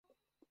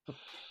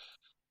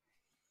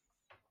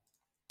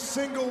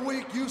Single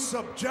week you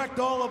subject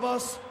all of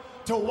us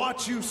to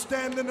watch you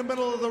stand in the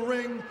middle of the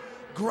ring,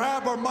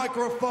 grab a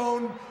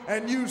microphone,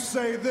 and you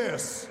say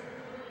this.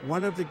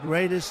 One of the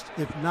greatest,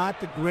 if not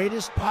the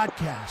greatest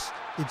podcast.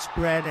 It's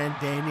Brad and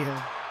Daniel,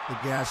 the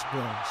Gas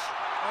Bros.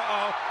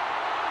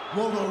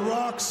 Well, The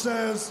Rock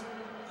says,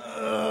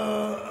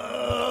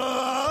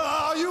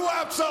 you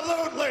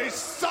absolutely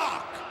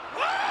suck!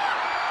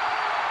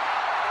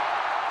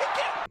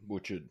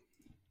 Butchered.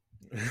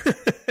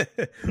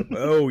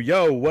 Oh,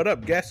 yo, what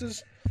up,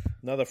 gassers?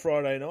 Another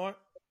Friday night.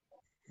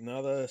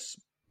 Another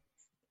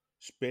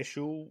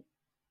special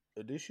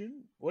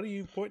edition. What are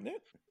you pointing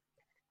at?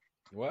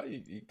 Well,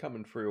 you're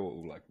coming through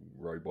all like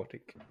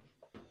robotic.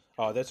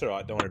 Oh, that's all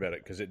right. Don't worry about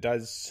it because it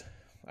does.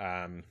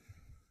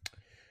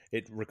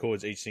 It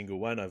records each single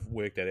one. I've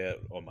worked that out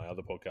on my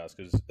other podcast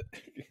because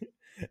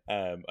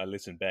I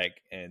listened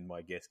back and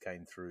my guest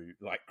came through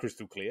like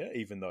crystal clear,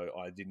 even though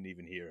I didn't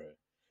even hear her.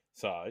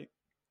 So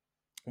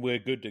we're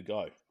good to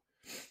go.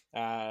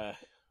 To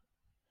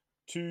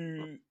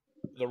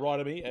the right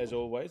of me, as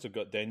always, I've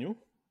got Daniel.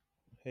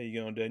 How you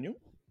going, Daniel?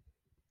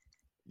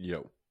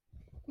 Yo.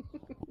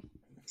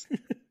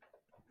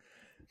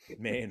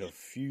 Man of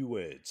few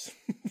words.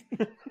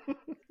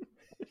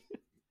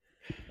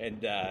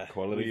 And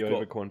quality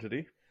over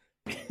quantity.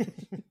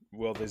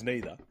 Well, there's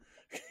neither.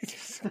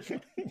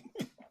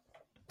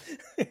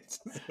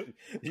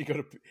 you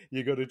got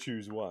to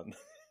choose one.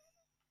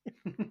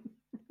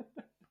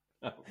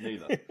 Oh,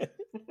 neither.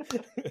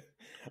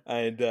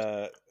 And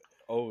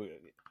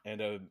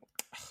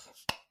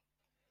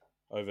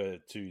over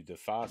to the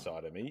far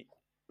side of me,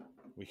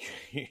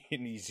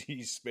 in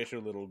his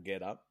special little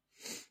get up,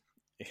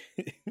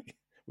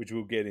 which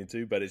we'll get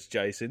into, but it's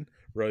Jason,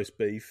 roast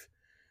beef.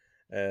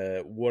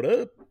 What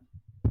up?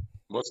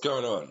 What's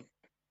going on?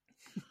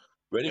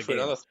 Ready for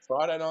another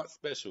Friday night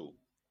special?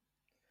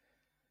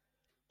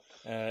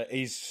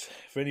 He's,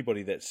 for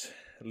anybody that's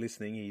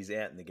listening, he's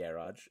out in the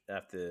garage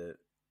after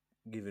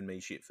giving me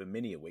shit for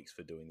many weeks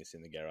for doing this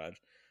in the garage,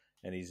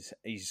 and he's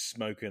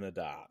smoking a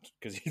dart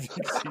because he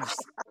thinks he's.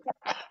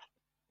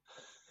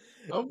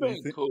 I'm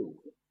being cool.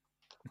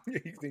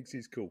 He thinks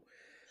he's cool.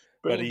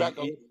 Bring him back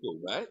on school,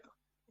 mate.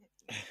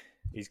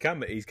 He's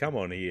come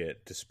on here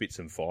to spit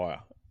some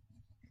fire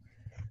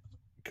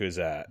because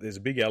there's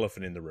a big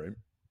elephant in the room,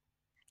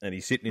 and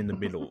he's sitting in the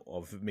middle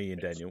of me and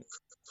Daniel.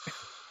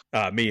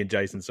 Me and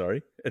Jason,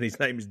 sorry, and his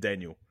name is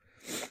Daniel.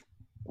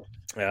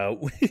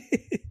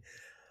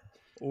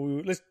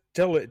 Let's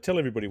tell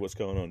everybody what's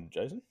going on,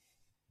 Jason.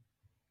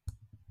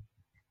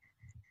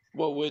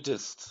 Well, we're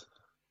just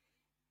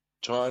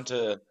trying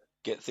to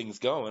get things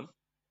going,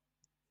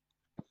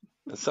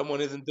 and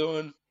someone isn't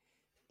doing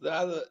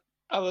the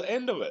other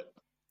end of it.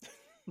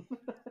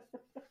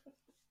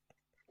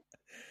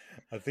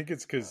 I think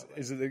it's because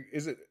is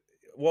it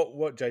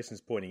what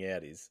Jason's pointing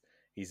out is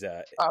he's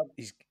gas.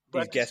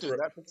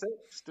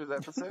 Just do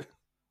that for a sec.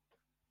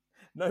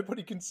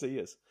 Nobody can see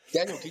us.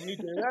 Daniel, can you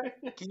do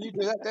that? Can you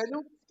do that,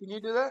 Daniel? Can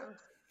you do that?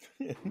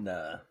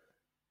 Nah.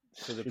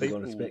 For the people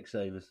on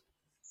Specsavers.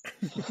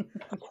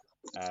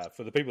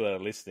 For the people that are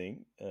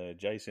listening,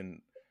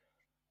 Jason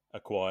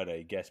acquired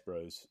a Gas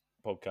Bros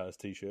podcast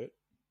T-shirt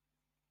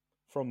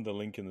from the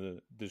link in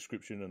the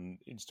description on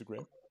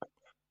Instagram.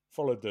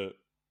 Followed the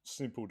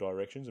simple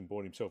directions and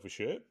bought himself a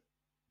shirt.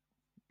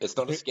 It's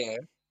not a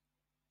scam.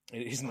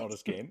 It is not a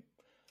scam.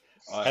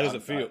 How does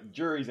it feel?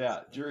 Jury's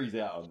out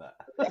on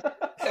that.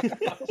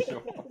 I'm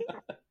sure.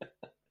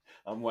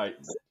 I'm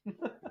waiting.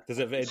 Does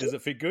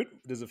it fit good?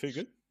 Does it fit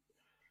good?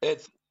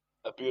 It's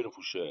a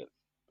beautiful shirt.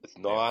 It's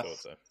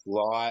nice, so.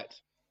 light,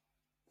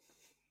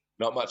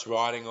 not much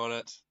writing on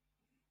it.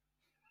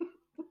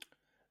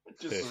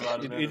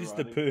 It is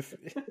the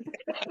perfect.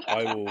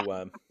 I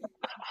will.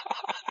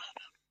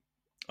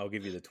 I'll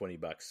give you the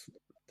 $20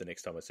 the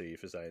next time I see you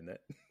for saying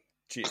that.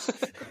 Cheers.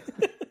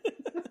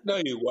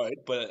 No, you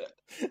won't, but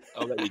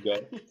I'll let you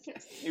go.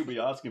 He'll be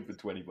asking for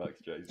 $20,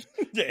 Jason.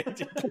 Yeah.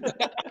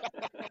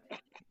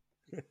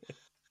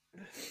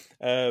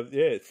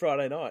 It's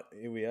Friday night.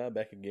 Here we are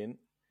back again.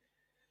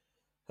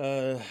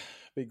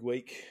 Big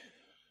week.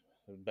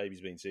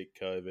 Baby's been sick,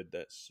 COVID.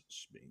 That's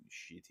been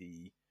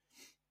shitty.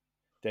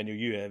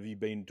 Daniel, have you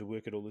been to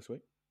work at all this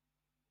week?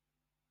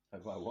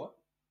 Have I what?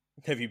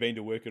 Have you been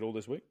to work at all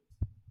this week?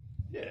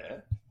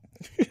 Yeah.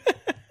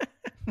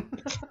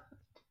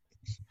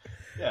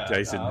 Yeah,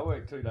 Jason. I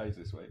worked 2 days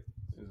this week.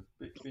 It was a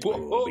big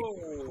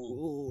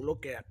Whoa,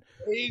 look out.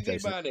 Easy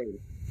Jason. money.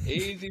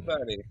 Easy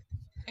money.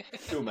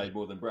 Still made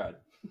more than Brad.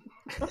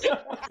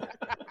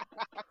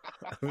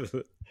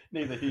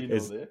 Neither here nor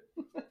there.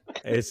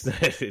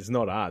 It's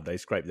not hard. They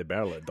scrape the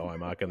barrel at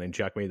Diamark and then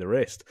chuck me the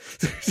rest.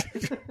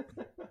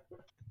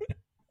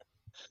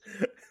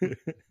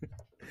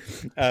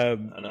 I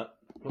know.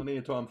 Plenty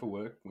of time for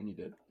work when you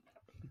did.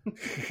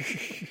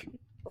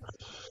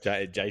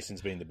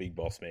 Jason's been the big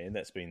boss man.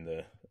 That's been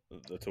the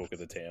talk of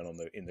the town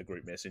in the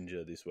group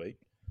messenger this week.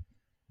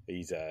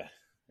 He's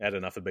had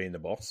enough of being the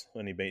boss,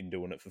 and he's been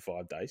doing it for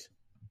 5 days.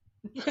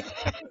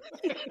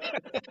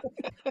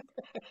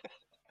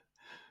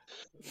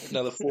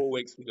 Another 4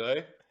 weeks to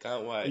go.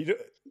 Can't wait.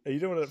 Are you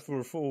doing it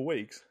for 4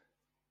 weeks?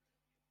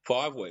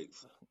 5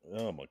 weeks.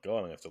 Oh my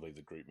god! I have to leave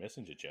the group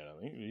messenger chat.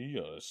 I think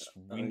you got a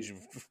swinge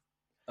of.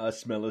 I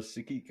smell a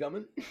sickie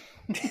coming.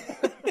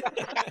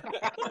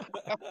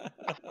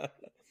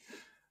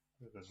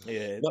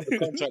 Yeah, Not the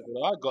contract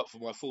that I got for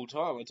my full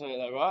time. I'll tell you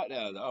that right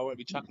now. I won't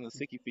be chucking the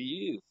sickie for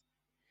years.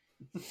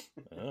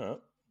 All right.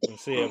 We'll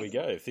see how we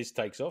go. If this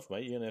takes off,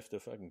 mate, you're gonna have to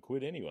fucking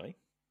quit anyway.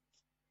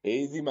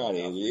 Easy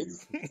money, it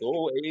is. It's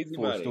all easy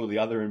Forced money. all the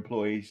other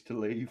employees to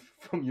leave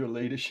from your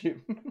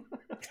leadership.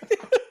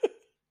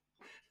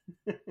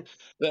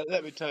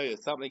 Let me tell you,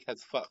 something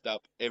has fucked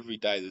up every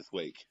day this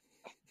week.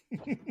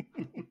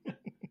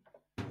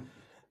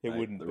 It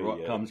wouldn't the be.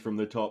 rot comes from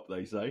the top,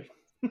 they say.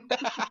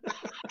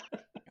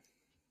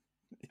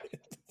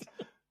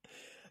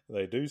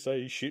 They do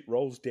say shit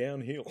rolls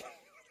downhill.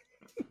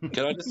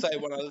 Can I just say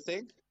one other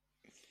thing?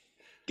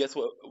 Guess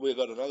what? We've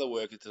got another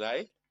worker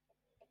today.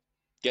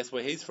 Guess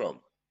where he's from?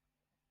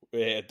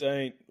 Where?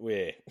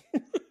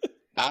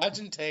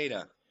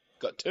 Argentina.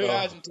 Got 2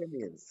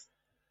 Argentinians.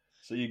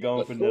 So you're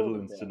going for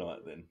Netherlands tonight,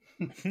 then?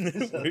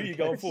 Who are you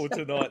going for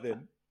tonight,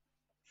 then?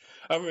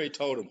 I've already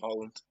told him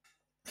Holland.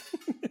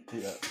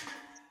 Yeah.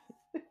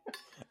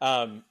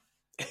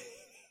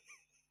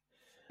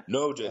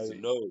 No, Jason,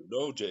 no.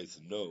 No,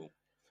 Jason, no.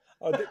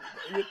 Oh,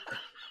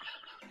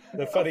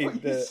 the funny...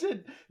 You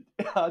said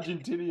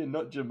Argentinian,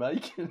 not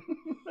Jamaican.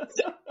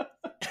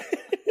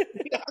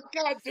 I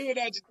can't do an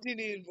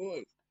Argentinian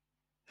voice.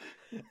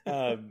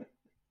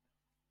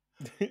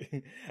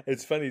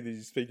 It's funny that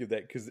you speak of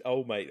that because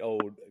old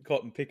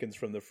Cotton Pickens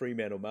from the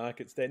Fremantle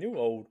Markets,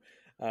 Daniel,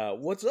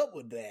 what's up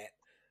with that?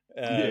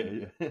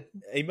 Yeah.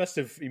 He must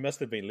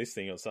have been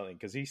listening or something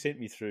because he sent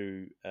me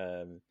through.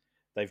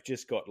 They've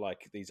just got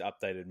like these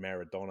updated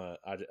Maradona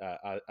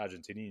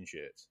Argentinian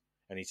shirts,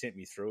 and he sent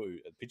me through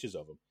pictures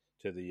of them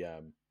to the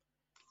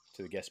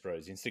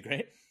Gasparo's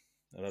Instagram,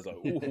 and I was like,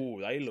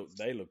 "Ooh,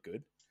 they look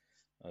good."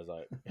 I was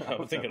like,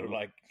 I'm thinking of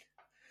like.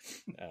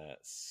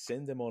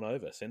 Send them on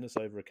over. Send us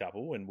over a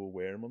couple, and we'll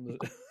wear them on the.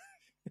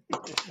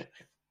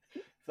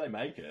 If they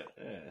make it,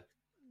 yeah.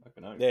 I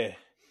can know. Yeah,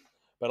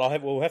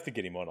 but we'll have to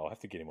get him on. I'll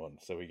have to get him on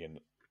so we can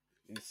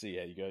see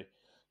how you go.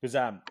 Because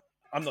I'm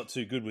not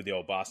too good with the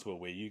old basketball.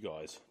 Where you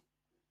guys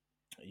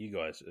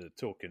are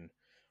talking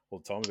all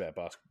the time about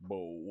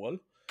basketball.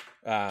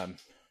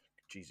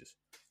 Jesus,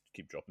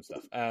 keep dropping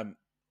stuff.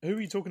 Who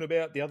were you talking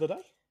about the other day?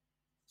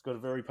 He's got a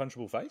very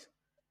punchable face.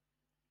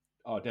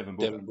 Oh, Devin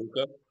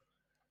Booker.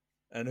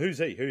 And who's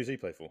he? Who's he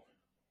play for?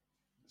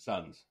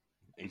 Suns.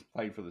 He's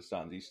played for the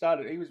Suns. He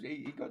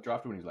got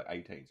drafted when he was like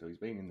 18, so he's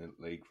been in the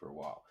league for a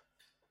while.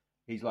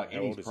 He's like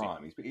in his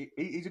prime.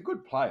 He's a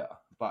good player,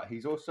 but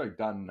he's also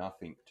done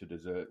nothing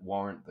to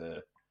warrant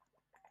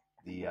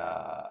the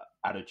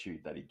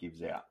attitude that he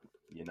gives out.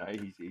 You know,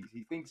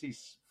 he thinks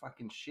his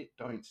fucking shit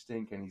don't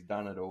stink, and he's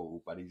done it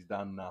all, but he's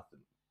done nothing.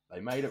 They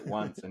made it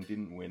once and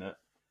didn't win it.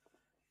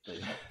 They're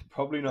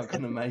probably not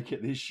going to make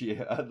it this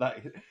year.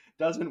 Like,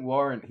 doesn't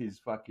warrant his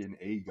fucking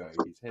ego.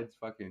 His head's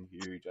fucking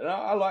huge. And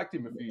I liked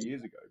him a few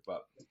years ago,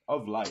 but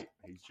of late,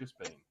 he's just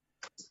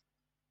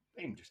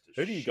been just a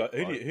Who do you go?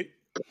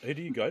 Who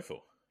do you go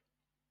for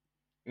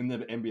in the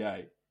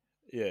NBA?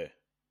 Yeah,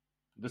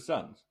 the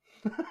Suns.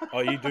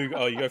 Oh, you do.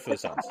 Oh, you go for the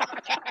Suns.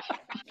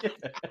 Yeah.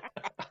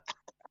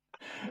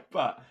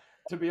 But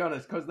to be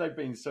honest, because they've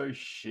been so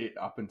shit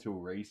up until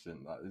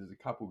recent, like there's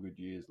a couple good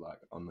years like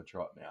on the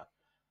trot now.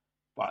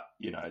 But,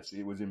 you know,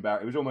 it was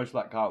embarrassing. It was almost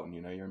like Carlton,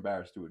 you know, you're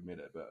embarrassed to admit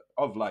it. But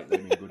of late,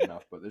 they've been good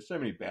enough. But there's so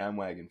many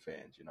bandwagon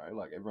fans, you know,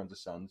 like everyone's a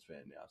Suns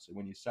fan now. So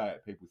when you say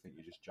it, people think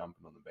you're just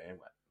jumping on the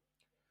bandwagon.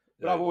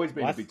 But I've always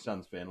been a big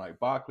Suns fan. Like,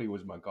 Barkley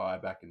was my guy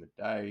back in the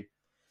day.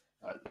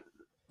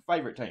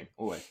 Favourite team,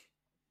 always.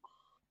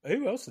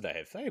 Who else did they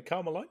have? They have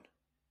Karl Malone?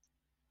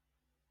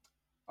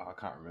 I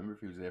can't remember if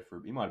he was there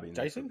for... He might have been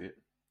Jason? there for a bit.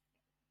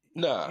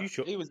 No,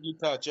 sure? He was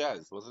Utah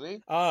Jazz, wasn't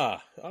he? Oh,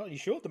 you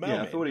sure? The mailman.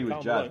 Yeah, I thought he was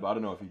Karl Jazz, Malone. but I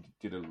don't know if he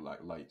did a like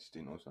late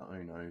stint or something.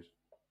 Who knows?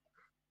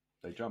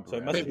 They jump So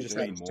it around. must have People just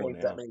They're been change more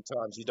teams now. that many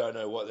times, you don't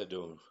know what they're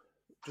doing.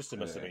 Just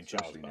must have Yeah, been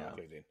Charles especially now.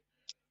 Barkley then.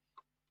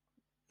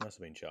 Must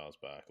have been Charles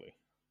Barkley.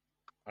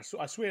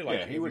 I swear, like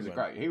Yeah, he was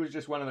everyone- great. He was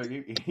just one of those.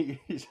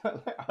 He's I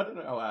don't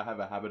know. I have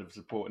a habit of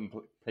supporting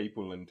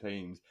people and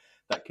teams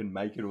that can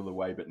make it all the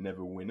way but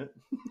never win it.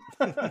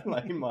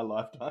 Like in my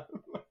lifetime,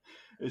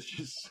 it's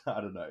just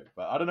I don't know.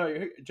 But I don't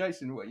know,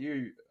 Jason. Are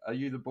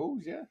you the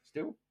Bulls? Yeah,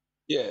 still.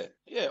 Yeah,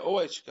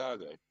 always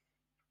Chicago.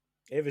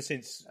 Ever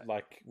since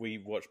like we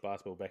watched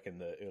basketball back in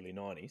the early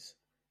 '90s,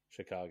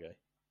 Chicago.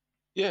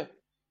 Yeah,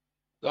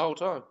 the whole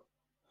time.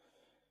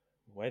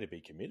 Way to be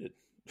committed.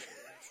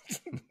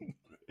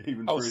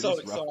 Even I was through so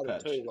this rough excited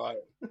patch. too. Like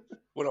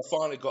when I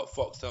finally got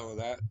Foxtel and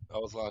that, I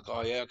was like,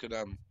 "Oh yeah, I could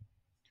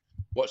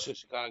watch the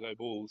Chicago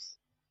Bulls."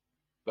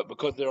 But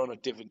because they're on a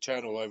different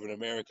channel over in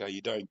America,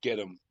 you don't get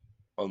them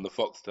on the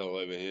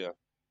Foxtel over here.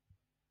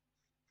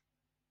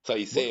 So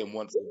you see them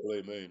once in a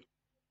blue moon.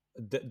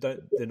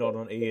 They're not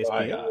on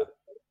ESPN. Yeah,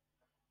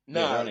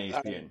 they're on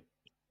ESPN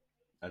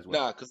as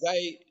well. No, because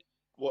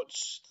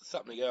watch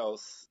something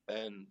else,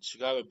 and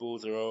Chicago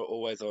Bulls are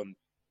always on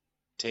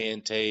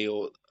TNT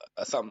or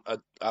some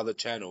other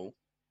channel.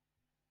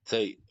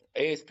 So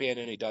ESPN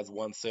only does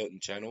one certain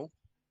channel,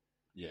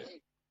 Yeah.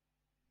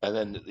 and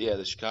then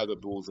the Chicago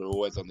Bulls are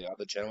always on the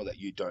other channel that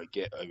you don't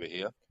get over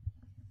here.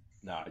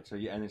 No, so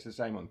yeah, and it's the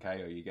same on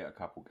KO. You get a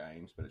couple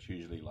games, but it's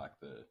usually like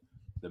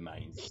the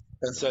main.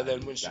 And so then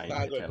main when game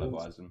Chicago they're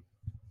televising.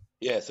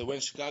 so when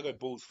Chicago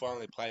Bulls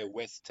finally play a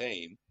West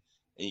team,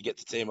 and you get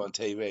the team on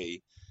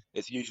TV,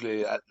 it's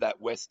usually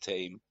that West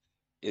team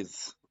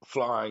is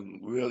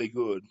flying really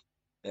good,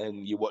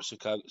 and you watch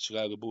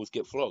Chicago Bulls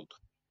get flogged.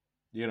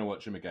 You're gonna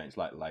watch them against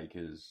like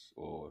Lakers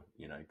or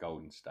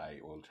Golden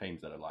State or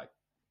teams that are like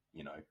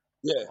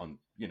on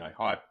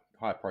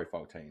high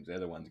profile teams. They're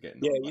the ones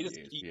getting Yeah, on, you like, just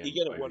ESPN you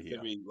get it over once here.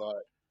 every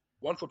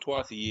once or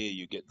twice a year.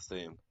 You get to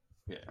see them.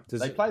 Yeah, Does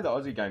they it- play the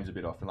Aussie games a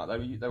bit often. Like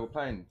they were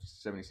playing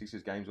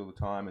 76ers games all the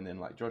time, and then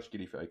like Josh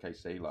Giddey for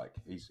OKC, like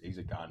he's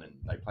a gun, and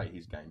they play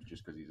his games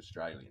just because he's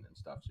Australian and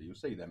stuff. So you'll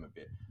see them a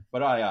bit.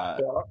 But I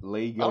I'm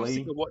legally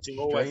sick of always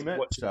stream it,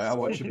 watching so I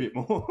watch a bit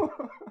more.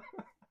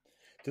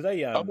 Do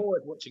they? I'm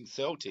always watching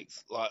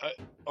Celtics. Like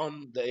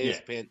on the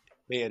ESPN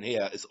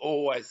here, it's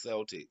always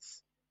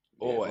Celtics.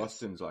 Yeah, Always.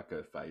 Boston's like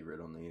a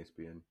favourite on the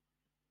ESPN.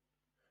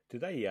 Do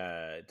they?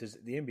 Does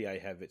the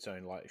NBA have its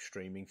own like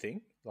streaming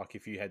thing? Like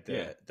if you had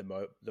the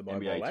mobile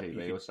NBA app,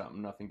 TV you or could,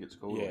 something, I think it's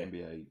called. Yeah. Or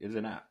NBA. It's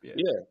an app, yeah.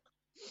 Yeah,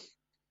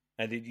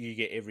 and did you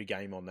get every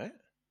game on that?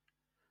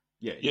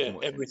 Yeah, you yeah, can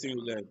watch every anything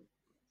single on game.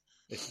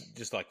 It's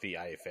just like the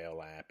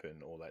AFL app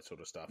and all that sort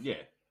of stuff. Yeah,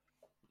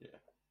 yeah.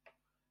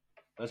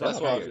 That's why I was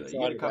KO. You excited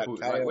get a couple,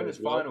 about like KO when it's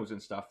as well. finals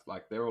and stuff,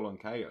 like they're all on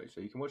KO,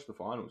 so you can watch the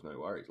finals, no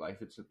worries. Like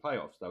if it's the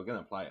playoffs, they're going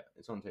to play it.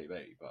 It's on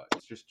TV, but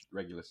it's just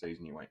regular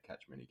season. You won't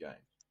catch many games.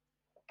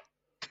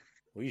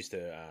 We used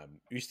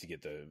to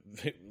get the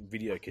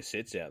video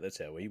cassettes out. That's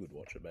how we would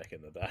watch it back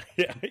in the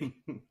day.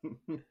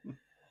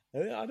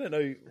 I don't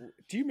know.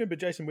 Do you remember,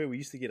 Jason, where we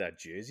used to get our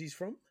jerseys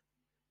from?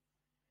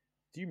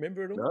 Do you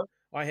remember it all? No.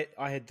 I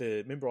had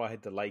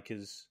the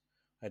Lakers.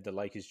 I had the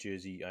Lakers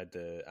jersey. I had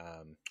the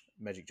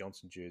Magic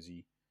Johnson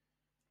jersey.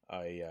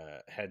 I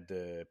had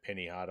the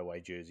Penny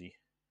Hardaway jersey,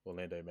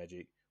 Orlando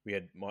Magic. We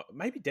had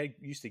maybe Dad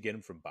used to get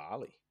them from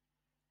Bali.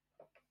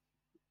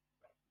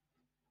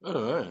 I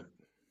don't know.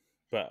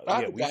 But I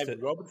yeah, had we used David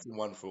to, Robinson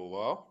one for a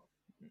while.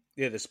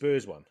 yeah, the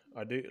Spurs one.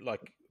 I do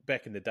like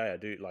back in the day. I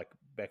do like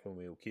back when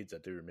we were kids. I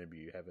do remember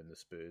you having the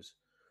Spurs.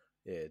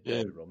 Yeah,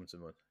 David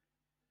Robinson one.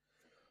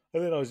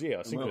 And then I was thinking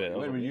about it. I was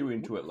When were like, you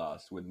into it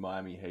last with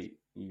Miami Heat?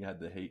 You had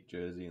the Heat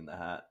jersey and the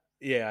hat.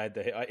 yeah, I had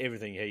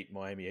everything Heat,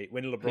 Miami Heat.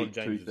 When LeBron Heat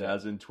James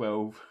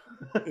 2012.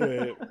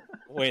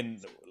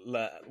 when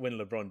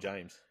LeBron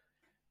James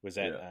was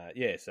at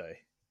so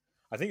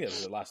I think that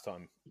was the last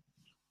time.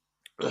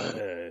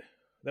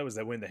 That was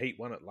when the Heat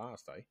won it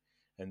last,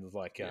 and it was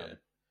like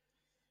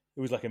it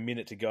was like a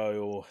minute to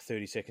go or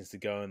 30 seconds to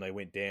go, and they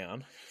went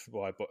down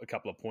by a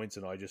couple of points,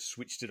 and I just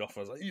switched it off. I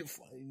was like, "You're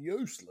fucking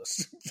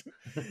useless."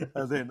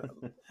 and then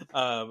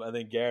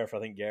Gareth, I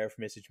think Gareth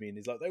messaged me, and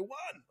he's like, "They won."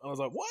 I was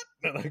like, "What?"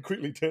 And I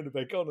quickly turned it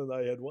back on, and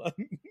they had won.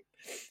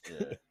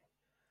 Yeah.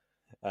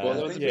 Well,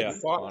 there was a big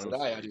fight Final today.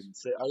 I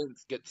series. didn't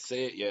get to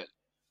see it yet.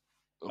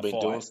 I've A been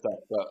fight? doing stuff,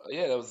 but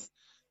yeah, there was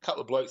a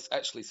couple of blokes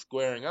actually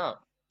squaring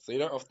up. So you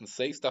don't often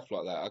see stuff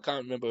like that. I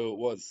can't remember who it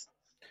was. Was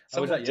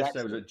Someone that yesterday?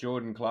 Jackson. Was it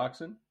Jordan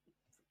Clarkson?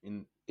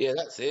 Yeah,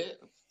 that's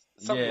it.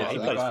 Something Yeah, like he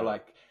the that. plays guy for-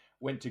 like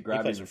went to grab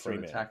him plays and for sort of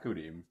Fremantle. tackled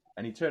him,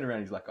 and he turned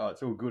around. He's like, "Oh,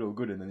 it's all good, all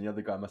good." And then the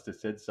other guy must have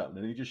said something,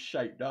 and he just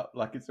shaped up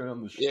like it's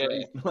on the Yeah.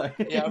 street. Like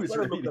Yeah, he I've was got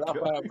to ready look to it up.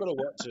 go. I've got to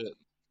watch it.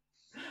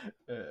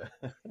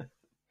 Yeah.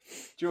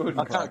 Jordan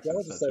I can't go Clarkson's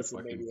onto such a social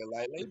fucking media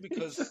lately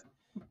because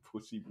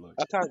pussy bloke.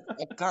 I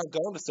can't go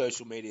onto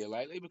social media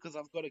lately because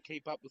I've got to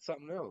keep up with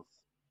something else.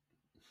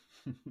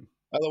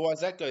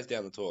 Otherwise, that goes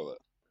down the toilet.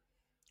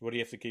 What do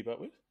you have to keep up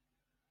with?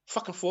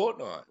 Fucking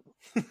Fortnite.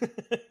 I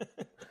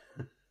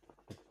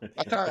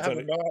can't That's have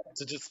only- a night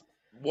to just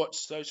watch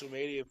social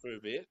media for a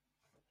bit.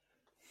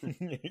 Got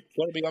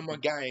to be on my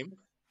game.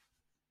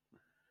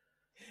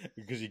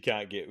 Because you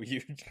can't get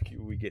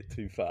we get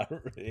too far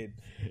ahead.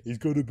 He's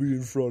got to be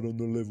in front on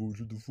the levels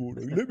of the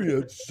Fortnite. Let me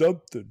have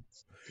something.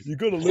 You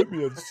got to let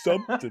me have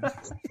something.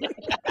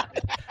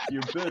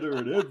 You're better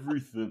at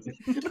everything.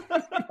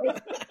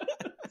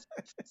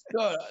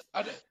 God,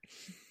 I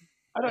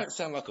don't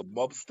sound like a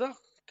mobster.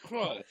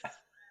 Christ.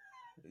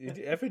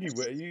 Haven't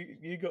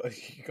you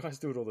guys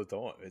do it all the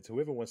time. It's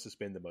whoever wants to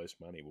spend the most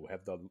money will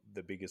have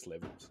the biggest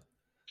levels.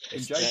 In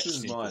It's that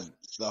Jason's simple. mind,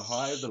 the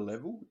higher the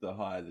level, the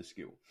higher the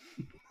skill.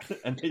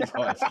 And he's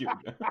higher skill.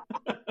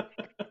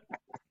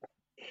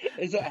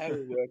 Is that how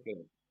we're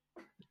working?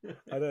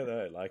 I don't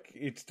know. Like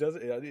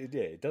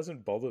it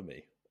doesn't bother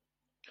me.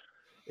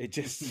 It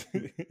just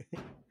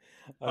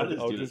I just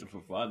I'll did it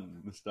for fun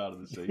at the start of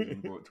the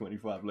season, brought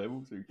 25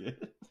 levels, who cares?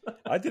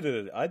 I did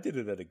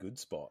it at a good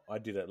spot. I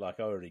did it like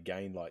I already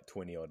gained like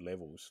 20 odd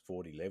levels,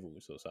 40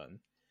 levels or something.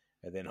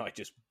 And then I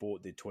just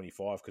bought the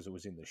 25 because it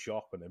was in the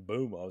shop, and then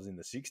boom, I was in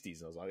the 60s,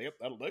 and I was like, "Yep,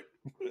 that'll do."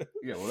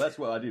 Yeah, well, that's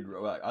what I did.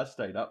 Like, I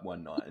stayed up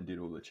one night and did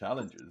all the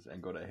challenges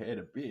and got ahead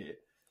a bit,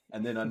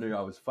 and then I knew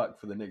I was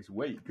fucked for the next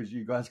week because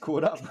you guys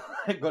caught up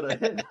and got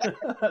ahead.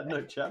 I had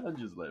no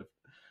challenges left.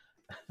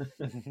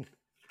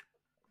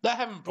 They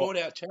haven't brought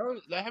out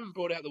challenge. They haven't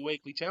brought out the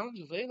weekly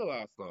challenges either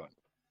last night.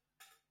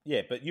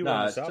 Yeah, but you were No,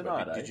 on the it's sub.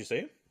 tonight, Did eh? you see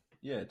it?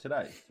 Yeah,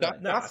 today. No, No,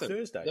 it's nothing.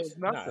 Thursdays. There was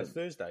No, nothing. it's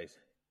Thursdays.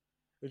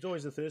 It's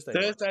always a Thursday.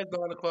 night. Thursday's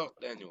 9 o'clock,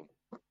 Daniel.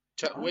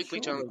 I'm Weekly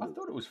sure. challenges. I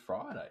thought it was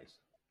Fridays.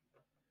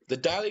 The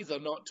dailies are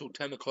not till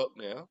 10 o'clock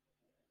now.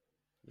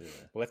 Yeah.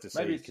 We'll have to see.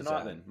 Maybe it's 'cause,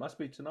 tonight then. Must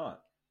be tonight.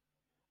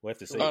 We'll have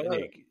to see. Oh, no.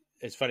 Nick,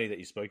 it's funny that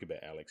you spoke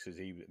about Alex because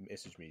he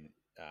messaged me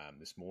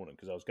this morning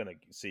because I was going to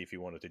see if he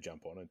wanted to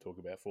jump on and talk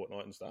about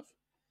Fortnite and stuff.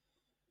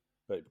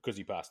 But because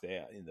he passed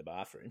out in the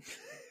bathroom.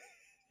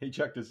 He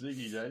chucked a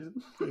ciggy, Jason.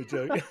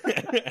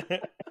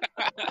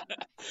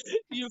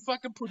 You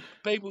fucking put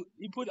people.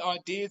 You put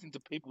ideas into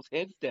people's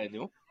heads,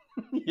 Daniel.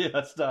 Yeah,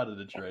 I started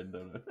a trend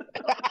on it.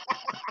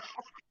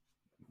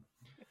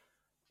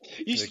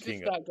 You The should just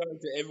king start going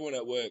to everyone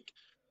at work.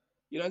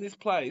 You know, this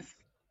place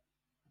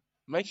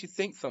makes you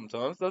think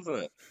sometimes, doesn't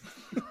it?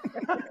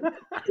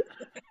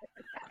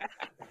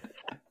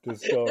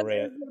 Just go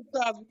around.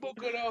 Starts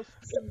booking off.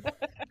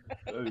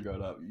 Oh,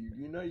 got up.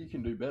 You know you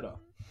can do better.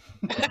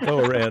 Go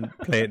around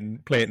planting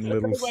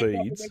little They wake up the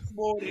seeds. next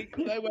morning.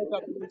 They wake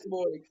up the next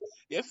morning.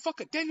 Yeah,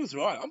 fuck it. Daniel's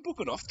right. I'm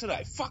booking off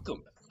today. Fuck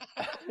him.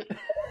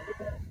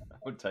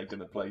 I'm taking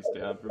the place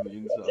down from the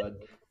inside.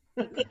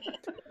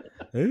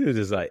 It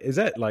is like, is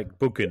that like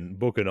booking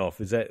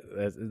off? Is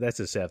that's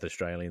a South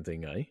Australian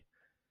thing, eh?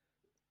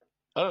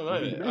 I don't know. What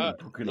do you mean,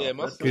 booking yeah, off?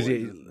 must That's Because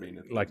always been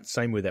a thing. like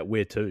same with that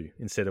where to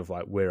instead of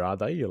like where are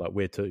they? You're like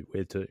where to.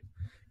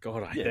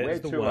 God, Yeah, that where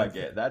is the to one. I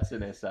get. That's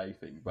an SA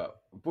thing, but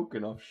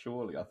booking off,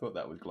 surely. I thought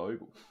that was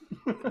global.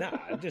 Nah,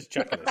 I'm just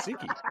chucking a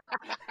sickie.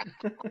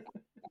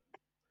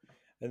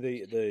 And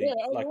the Yeah,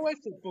 I like always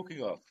said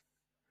booking off.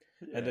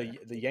 and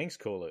the Yanks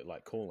call it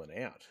like calling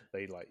out.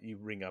 They like you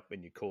ring up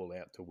and you call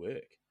out to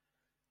work.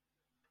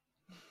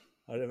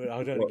 I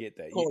don't get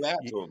that. Call out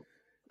to him.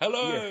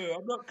 Hello, Yeah.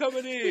 I'm not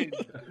coming in.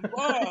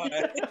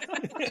 Bye.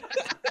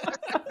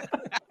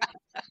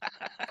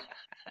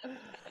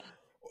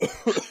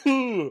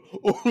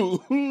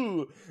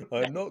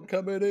 I'm not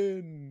coming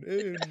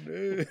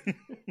in.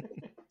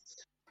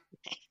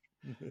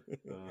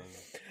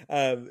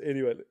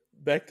 Anyway,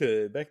 back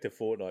to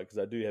Fortnite because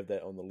I do have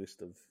that on the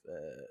list of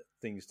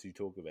things to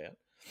talk about.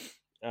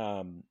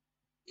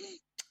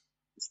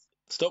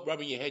 Stop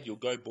rubbing your head. You'll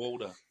go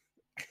balder.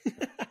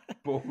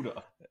 Balder.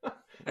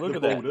 Look The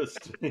at that.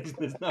 baldest.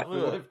 There's nothing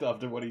left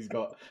after what he's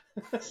got.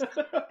 I've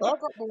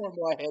got more in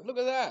my head. Look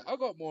at that. I've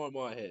got more in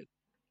my head.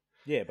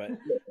 Yeah, but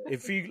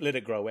if you let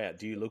it grow out,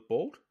 do you look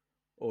bald,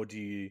 or do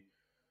you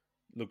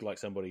look like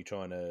somebody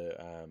trying to?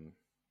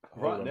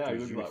 hold Right on now, to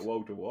he his looks like youth?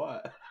 Walter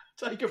White.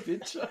 Take a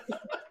picture.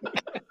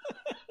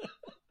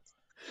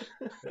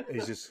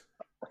 He's just.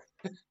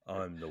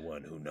 I'm the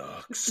one who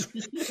knocks.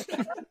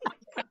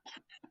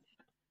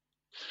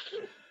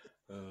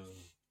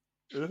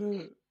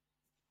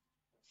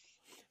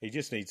 He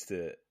just needs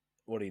to.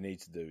 What he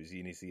needs to do is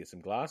he needs to get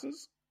some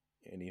glasses,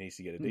 and he needs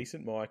to get a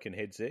decent mic and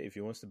headset if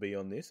he wants to be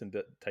on this and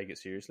take it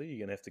seriously. You're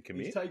gonna have to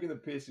commit. He's taking the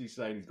piss. He's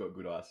saying he's got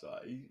good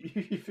eyesight.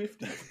 He's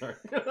 50. Bro.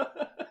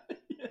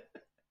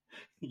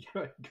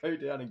 Yeah. Go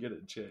down and get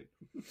it checked.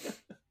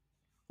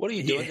 What are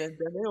you doing then,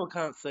 Daniel? I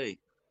can't see.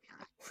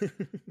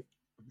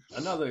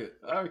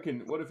 I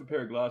reckon, what if a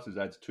pair of glasses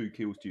adds 2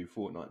 kills to your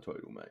Fortnite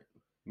total, mate?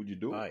 Would you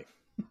do it? Hey,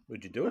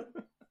 would you do it?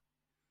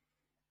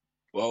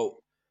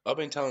 Well, I've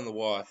been telling the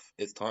wife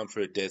it's time for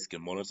a desk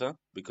and monitor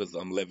because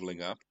I'm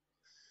leveling up.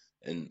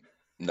 And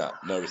no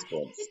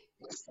response.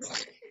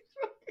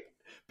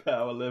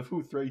 Power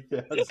level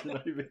 3000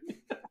 over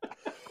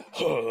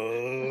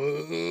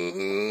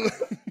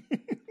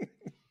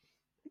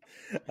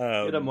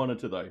Get a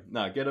monitor though.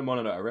 No, get a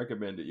monitor. I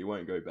recommend it. You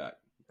won't go back.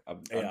 I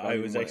Yeah, don't I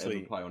even was want to actually-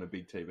 ever play on a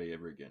big TV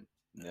ever again.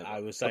 Never. I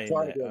was I'm saying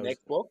trying that. to do I an was,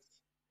 Xbox.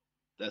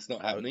 That's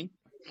not happening.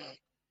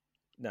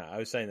 no, I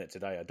was saying that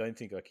today. I don't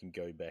think I can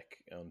go back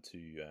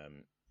onto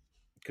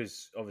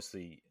because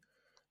obviously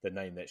the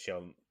name that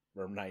shall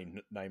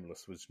remain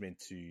nameless was meant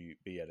to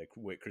be at a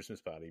work Christmas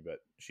party, but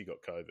she got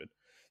COVID,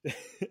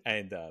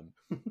 and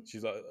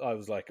she's like, I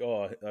was like,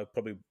 oh, I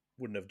probably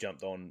wouldn't have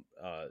jumped on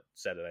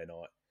Saturday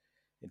night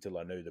until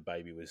I knew the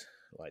baby was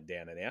like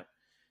down and out.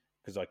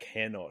 Because I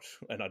cannot,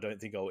 and I don't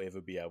think I'll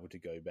ever be able to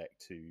go back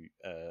to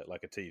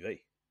like a TV.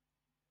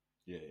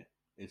 Yeah,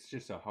 it's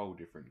just a whole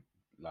different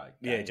like.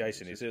 Yeah, game.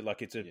 Jason, It's it's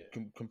like it's a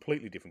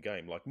completely different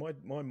game. Like my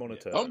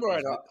monitor. I'm worried.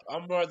 is-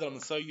 I'm worried that I'm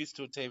so used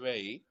to a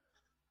TV,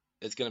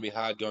 it's going to be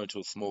hard going to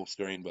a small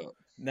screen. But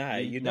No,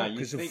 You- you're no, not you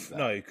because think that.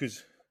 no,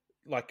 because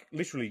like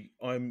literally,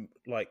 I'm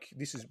like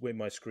this is where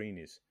my screen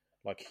is,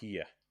 like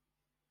here,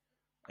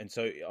 and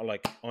so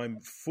like I'm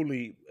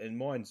fully, and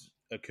mine's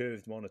a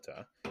curved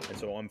monitor, and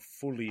so I'm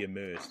fully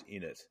immersed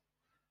in it,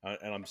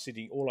 and I'm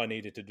sitting. All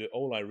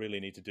I really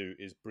need to do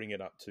is bring it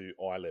up to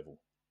eye level,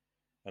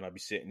 and I'd be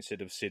sitting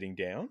instead of sitting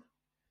down.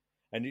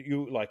 And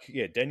you like,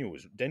 yeah, Daniel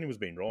was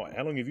being right.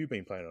 How long have you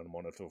been playing on a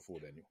monitor for,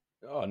 Daniel?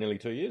 Oh, nearly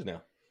 2 years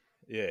now.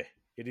 Yeah,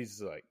 it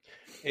is like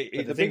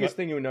the biggest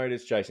thing you'll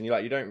notice, Jason.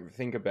 You don't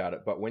think about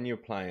it, but when you're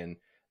playing,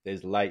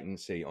 there's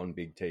latency on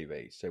big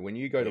TVs. So when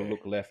you go to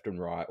look left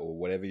and right or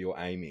whatever you're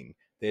aiming,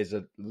 there's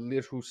a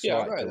little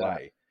slight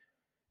delay.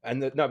 And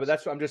but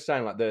that's what I'm just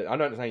saying. Like I'm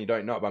not saying you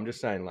don't know, but I'm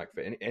just saying like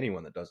for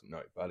anyone that doesn't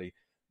know, buddy,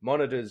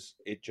 monitors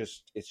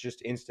it's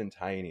just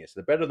instantaneous.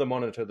 The better the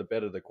monitor, the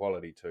better the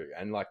quality too,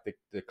 and like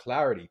the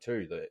clarity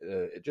too.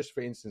 Just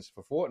for instance,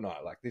 for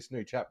Fortnite, like this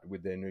new chapter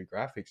with their new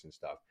graphics and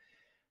stuff,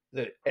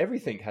 that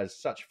everything has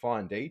such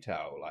fine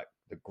detail, like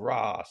the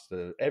grass,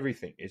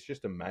 everything. It's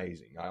just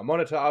amazing. A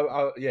monitor,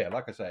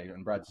 like I say,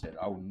 and Brad said,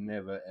 I will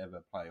never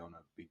ever play on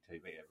a big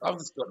TV ever. I've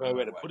just got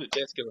nowhere to put it.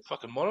 Desk and a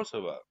fucking monitor,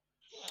 but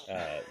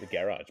the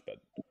garage, but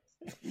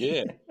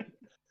yeah,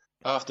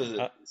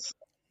 after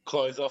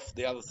close off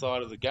the other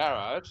side of the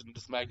garage and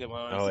just make it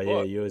my own. Oh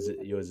spot. yeah,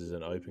 yours is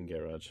an open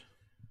garage.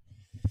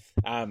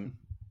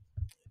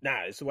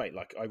 It's the way.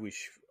 Like I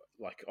wish,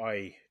 like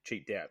I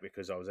cheaped out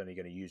because I was only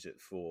going to use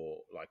it for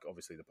like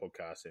obviously the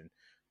podcast and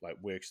like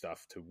work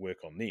stuff to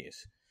work on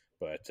this.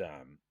 But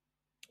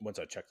once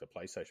I chucked the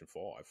PlayStation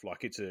 5,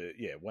 like it's a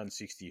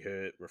 160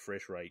 hertz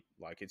refresh rate.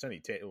 Like it's only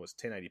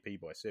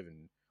 1080p by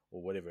 7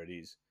 or whatever it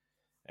is.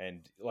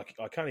 And like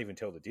I can't even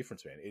tell the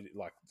difference, man. It,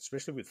 like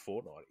especially with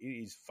Fortnite, it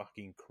is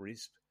fucking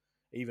crisp.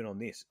 Even on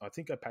this, I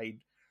think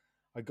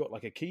I got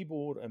like a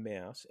keyboard, a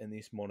mouse, and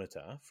this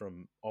monitor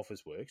from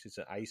Officeworks. It's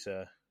an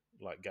Acer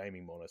like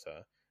gaming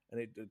monitor, and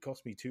it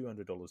cost me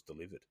 $200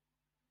 delivered.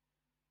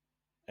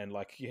 And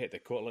like the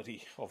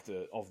quality of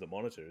the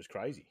monitor is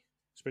crazy,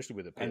 especially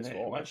with the PS5.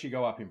 And once you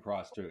go up in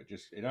price too,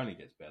 it only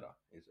gets better.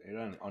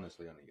 It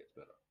honestly only gets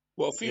better.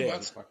 Well, a few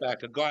months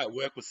back, a guy at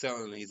work was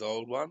selling his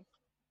old one.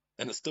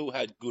 And it still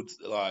had good,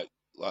 like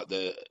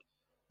the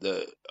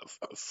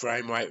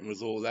frame rate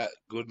was all that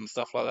good and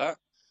stuff like that.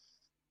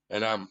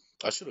 And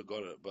I should have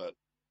got it, but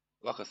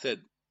like I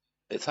said,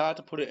 it's hard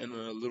to put it in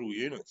little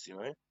units, you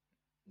know.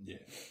 Yeah.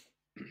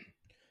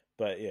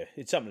 But yeah,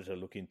 it's something to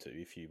look into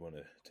if you want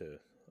to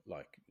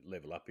like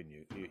level up in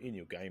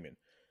your gaming.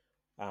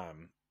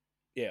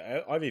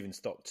 I've even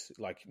stopped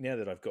like now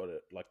that I've got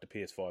it like the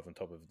PS5 on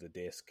top of the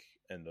desk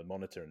and the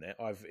monitor and that,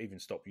 I've even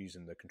stopped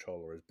using the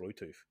controller as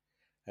Bluetooth.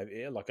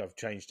 Like I've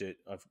changed it.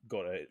 I've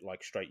got a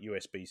like straight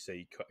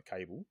USB-C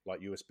cable,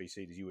 like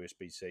USB-C to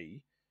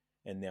USB-C,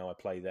 and now I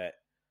play that.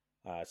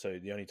 So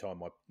the only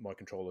time my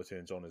controller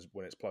turns on is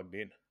when it's plugged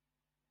in.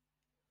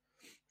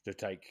 To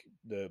take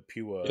the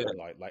pure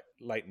like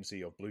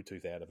latency of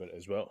Bluetooth out of it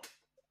as well.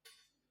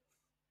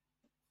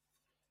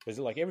 Because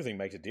like everything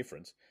makes a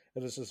difference.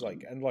 And it's just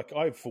like, and like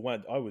I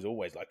was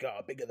always like,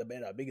 bigger the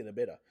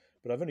better.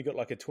 But I've only got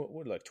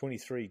like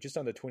 23, just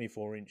under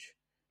 24 inch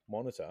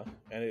monitor,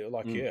 and it,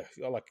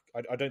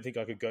 I don't think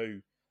I could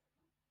go.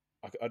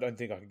 I don't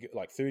think I could get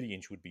like 30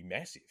 inch would be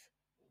massive.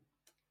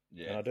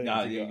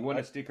 Yeah, you want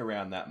to stick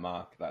around that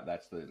mark.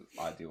 That's the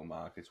ideal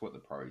mark. It's what the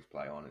pros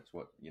play on. It's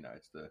what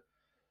it's the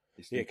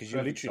because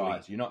you're literally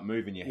size. You're not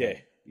moving your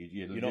head.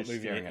 You're not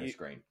just staring at a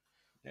screen.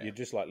 Yeah. You're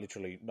just like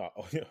literally not.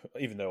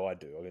 Even though I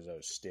do, I guess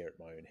I stare at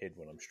my own head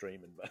when I'm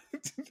streaming.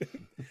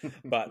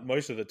 But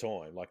most of the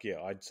time,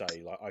 I'd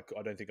say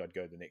I don't think I'd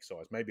go the next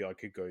size. Maybe I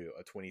could go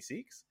a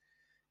 26.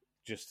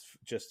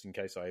 Just in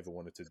case I ever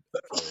wanted to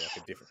play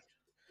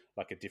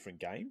like a different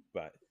game,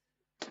 but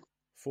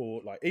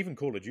for like even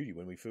Call of Duty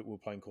when we were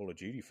playing Call of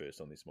Duty first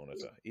on this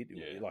monitor,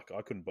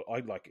 I couldn't. But I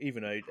like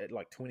even at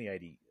like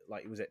 2080,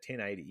 like it was at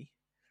 1080,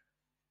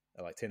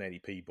 like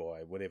 1080p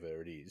by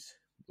whatever it is,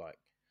 like.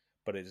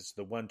 But it's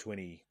the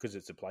 120 because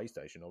it's a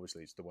PlayStation.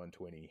 Obviously, it's the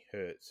 120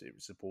 hertz.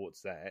 It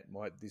supports that.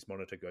 This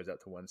monitor goes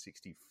up to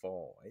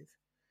 165,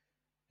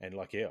 and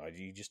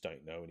you just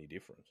don't know any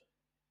different.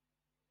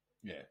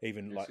 Yeah,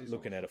 even like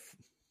looking at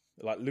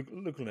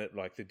looking at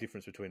like the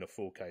difference between a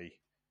 4K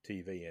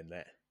TV and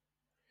that.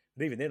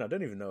 But even then, I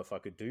don't even know if I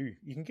could do.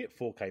 You can get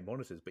 4K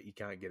monitors, but you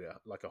can't get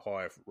a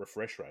higher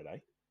refresh rate, eh?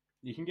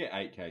 You can get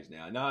 8Ks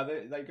now. No,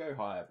 they go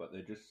higher, but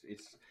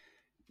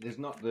there's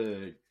not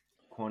the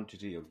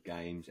quantity of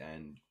games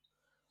and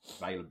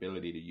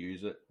availability to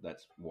use it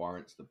that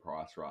warrants the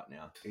price right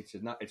now. It's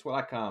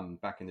like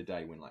back in the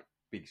day when like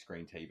big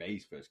screen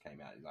TVs first came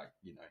out. Like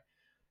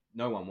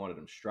no one wanted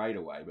them straight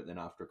away, but then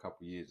after a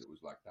couple of years, it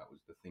was like that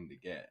was the thing to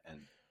get. And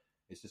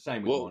it's the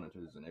same with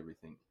monitors and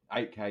everything.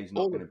 8K is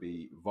not going to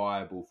be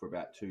viable for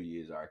about 2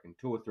 years, I reckon.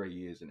 2 or 3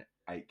 years, and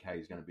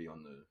 8K is going to be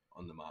on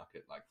the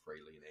market like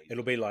freely and easy.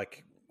 It'll be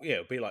like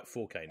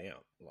 4K now.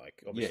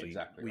 Like obviously,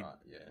 exactly right.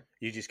 Yeah,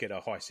 you just get a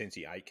Hisense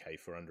 8K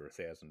for under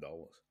 $1,000.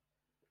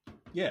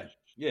 Yeah.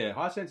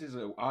 Hisense is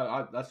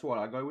that's what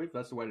I go with.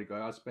 That's the way to go.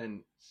 I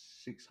spent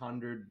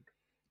 $600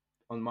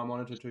 on my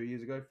monitor 2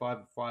 years ago,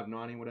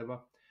 $590 whatever.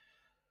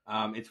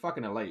 It's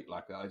fucking elite.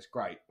 Like it's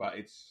great, but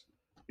it's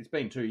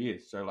been 2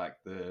 years. So like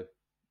the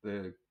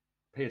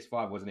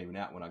PS5 wasn't even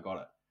out when I got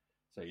it.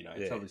 So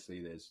it's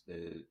obviously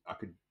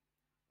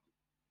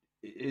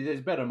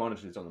there's better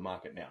monitors on the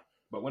market now.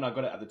 But when I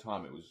got it at the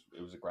time, it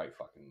was a great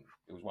fucking.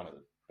 It was one of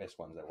the best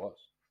ones there was.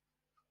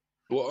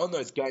 Well, on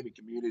those gaming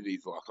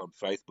communities, like on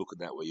Facebook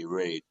and that, where you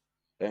read,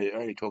 they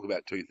only talk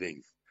about two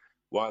things: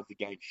 why is the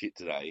game shit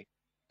today,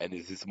 and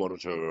is this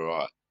monitor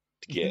alright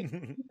to get?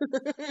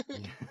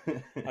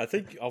 I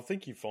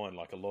think you find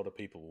like a lot of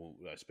people,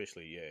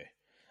 especially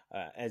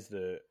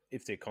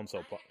if they're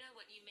console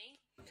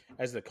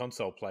as the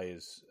console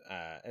players,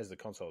 as the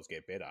consoles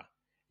get better,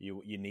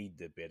 you need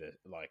the better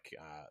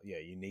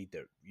you need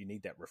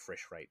that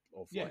refresh rate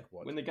of like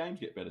what when the games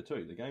get better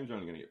too. The games are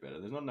only going to get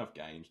better. There's not enough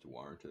games to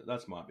warrant it.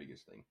 That's my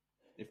biggest thing.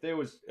 If there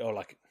was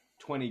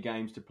 20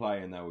 games to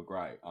play and they were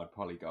great, I'd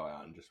probably go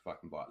out and just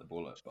fucking bite the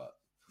bullet. But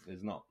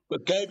there's not.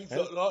 But gaming's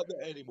not like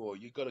that anymore.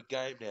 You've got a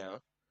game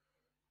now,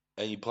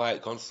 and you play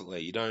it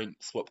constantly. You don't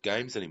swap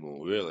games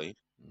anymore, really.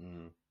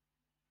 Mm.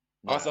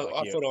 I thought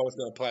I was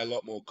going to play a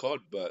lot more COD,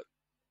 but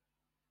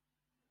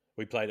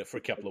we played it for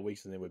a couple of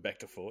weeks and then we're back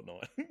to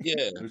Fortnite. Yeah,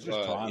 it was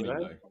just timing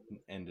though,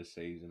 end of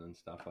season and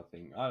stuff. I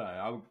think I don't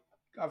know.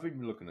 I've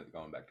been looking at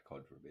going back to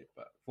COD for a bit,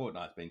 but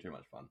Fortnite's been too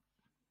much fun.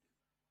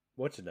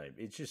 What's the name?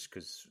 It's just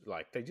because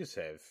like they just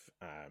have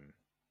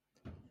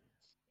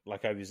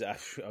like I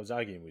was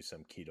arguing with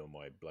some kid on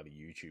my bloody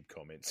YouTube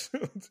comments,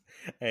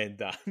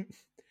 and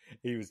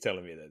he was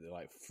telling me that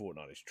like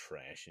Fortnite is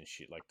trash and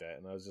shit like that,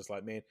 and I was just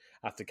like, man,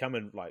 after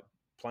coming like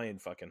playing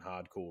fucking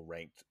hardcore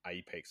ranked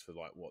Apex for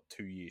like what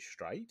 2 years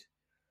straight,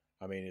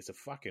 I mean it's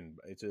like a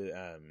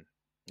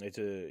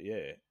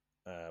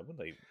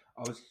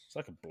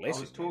blessing.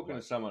 I was talking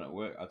to someone at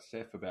work,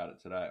 Seth, about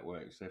it today at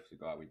work. Seth's a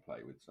guy we play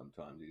with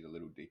sometimes. He's a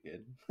little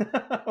dickhead.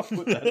 I'll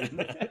put that in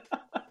there.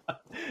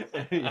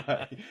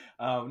 Anyway,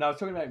 I was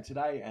talking about him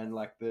today, and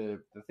like the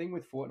thing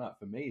with Fortnite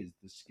for me is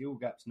the skill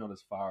gap's not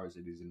as far as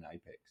it is in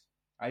Apex.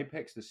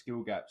 Apex, the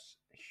skill gap's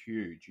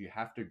huge. You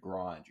have to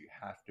grind. You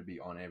have to be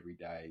on every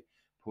day,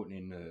 putting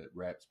in the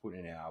reps,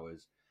 putting in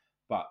hours.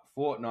 But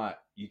Fortnite,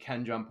 you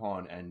can jump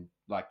on and,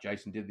 like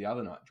Jason did the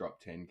other night,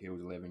 drop 10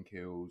 kills, 11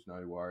 kills,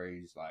 no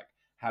worries, like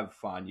have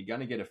fun. You're going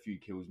to get a few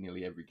kills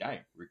nearly every game,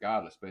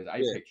 regardless. But as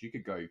Apex, you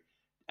could go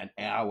an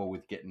hour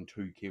with getting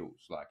 2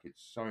 kills. Like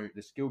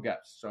the skill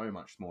gap's so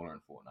much smaller in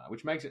Fortnite,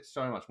 which makes it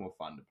so much more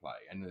fun to play.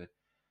 And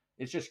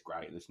it's just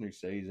great. This new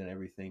season,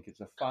 everything.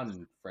 It's a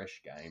fun,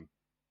 fresh game.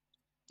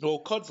 Well,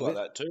 COD's like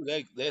that too.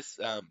 Their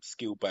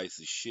skill base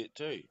is shit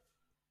too.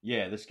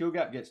 Yeah, the skill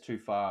gap gets too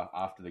far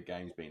after the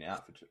game's been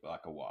out for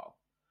like a while.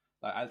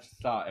 Like at the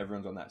start,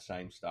 everyone's on that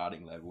same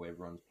starting level.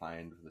 Everyone's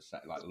playing for the same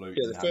loot.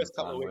 Yeah, the first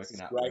couple of weeks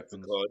is great for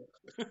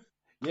COD.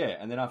 Yeah,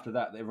 and then after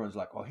that, everyone's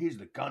like, "Oh, here's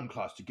the gun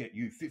class to get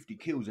you 50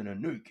 kills and a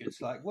nuke."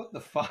 It's like, what the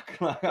fuck?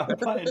 Like, I'm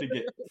playing to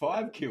get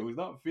 5 kills,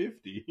 not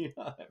 50.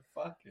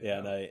 Fuck it.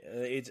 Yeah, no,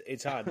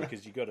 it's hard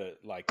because you got to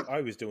like.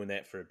 I was doing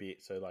that for a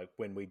bit. So like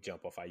when we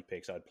jump off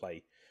Apex, I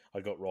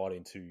got right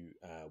into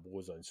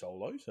Warzone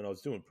solos, and I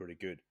was doing pretty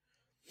good.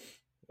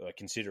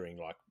 Considering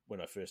like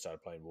when I first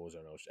started playing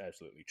Warzone, I was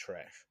absolutely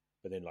trash.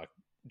 But then like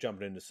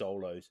jumping into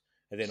solos,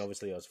 and then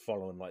obviously I was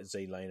following like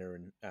Z-Laner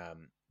and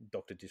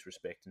Dr.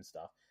 Disrespect and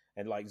stuff.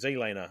 And like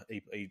Z-Laner,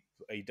 he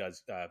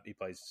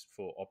plays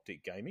for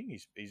Optic Gaming.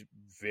 He's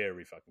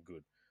very fucking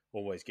good.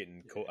 Always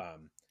getting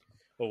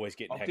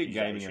Optic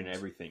Gaming and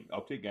everything.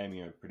 Optic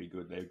Gaming are pretty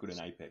good. They're good in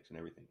Apex and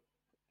everything.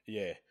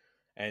 Yeah,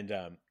 and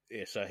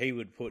so he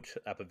would put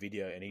up a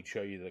video and he'd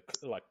show you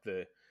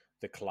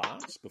the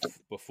class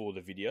before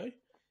the video,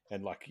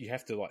 and like you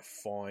have to like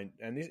find,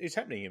 and it's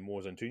happening in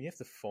Warzone too. You have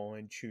to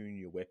fine tune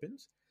your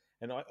weapons,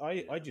 and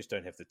I just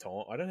don't have the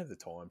time. I don't have the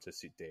time to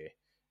sit there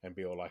and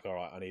be all like, all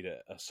right, I need an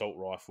assault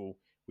rifle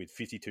with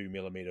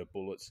 52mm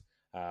bullets.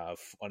 I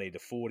need a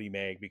 40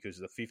 mag because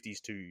the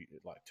 50's too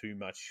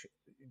much.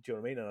 Do you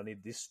know what I mean? And I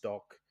need this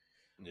stock,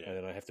 and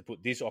then I have to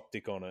put this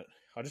optic on it.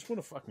 I just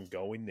want to fucking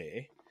go in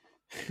there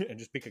and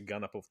just pick a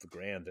gun up off the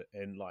ground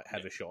and like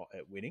have a shot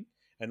at winning.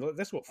 And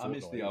that's what Fortnite I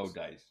miss the old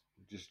days.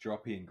 Just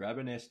drop in, grab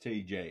an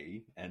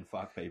STG, and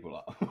fuck people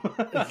up.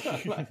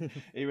 Like,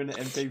 even an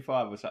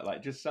MP5 or something,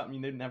 like just something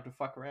you didn't have to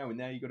fuck around with.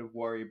 Now you got to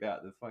worry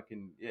about the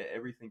fucking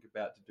everything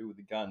about to do with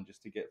the gun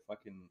just to get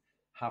fucking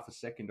half a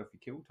second off your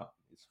kill time.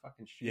 It's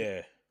fucking shit.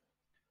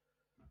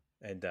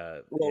 Yeah. And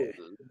the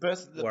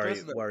person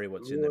worry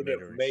what's in the meta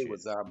for me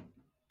was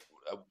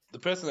the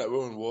person that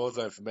ruined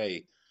Warzone for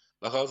me.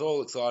 Like I was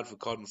all excited for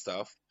COD and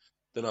stuff.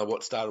 Then I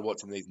started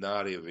watching these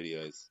Nadia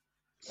videos.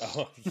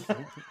 Oh.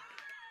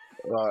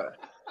 Right.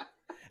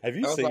 Have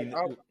you seen?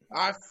 Like,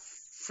 I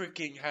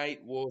freaking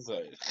hate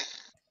Warzone.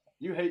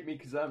 You hate me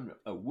because I'm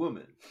a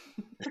woman.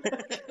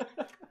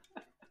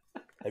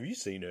 Have you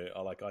seen her?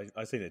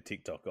 I seen a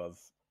TikTok of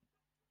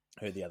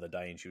her the other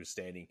day, and she was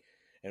standing,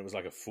 and it was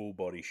like a full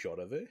body shot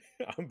of her.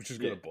 She's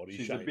got a body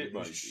shape. She's a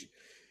Bitmoji.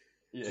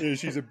 Yeah,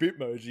 she's a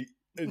Bitmoji.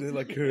 And then,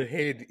 like, her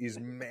head is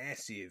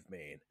massive,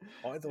 man.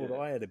 I thought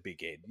I had a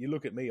big head. You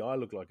look at me, I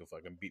look like a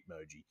fucking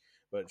Bitmoji.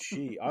 But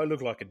I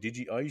look like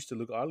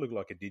I look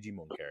like a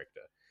Digimon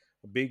character.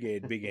 A big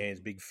head, big hands,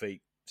 big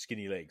feet,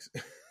 skinny legs.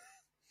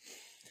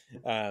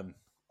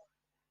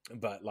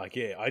 But, like,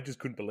 yeah, I just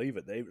couldn't believe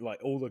it. They,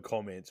 like, all the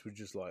comments were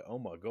just like, oh,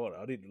 my God,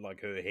 I didn't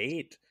like her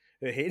head.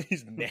 Her head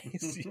is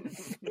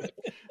massive.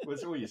 Well,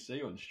 that's all you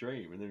see on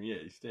stream, and then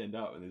you stand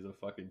up and there's a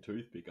fucking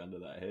toothpick under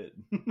that head.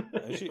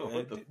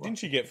 Didn't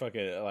she get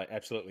fucking like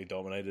absolutely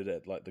dominated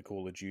at like the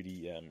Call of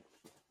Duty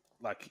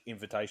like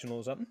invitational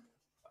or something?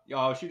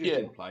 Oh, she just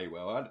didn't play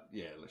well.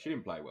 She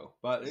didn't play well.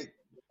 But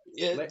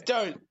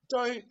don't.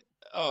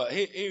 Oh,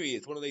 here he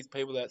is, one of these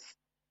people that's.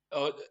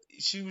 Oh,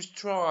 she was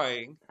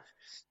trying.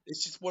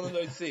 It's just one of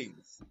those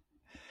things.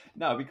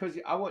 No, because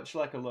I watch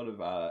like a lot of.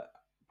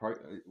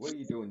 What are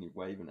you doing? You're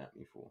waving at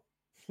me for?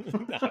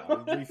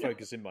 I'm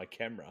refocusing my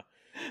camera.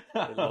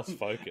 It lost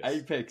focus.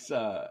 Apex.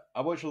 I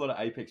watch a lot of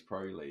Apex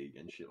Pro League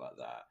and shit like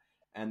that.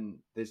 And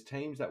there's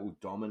teams that will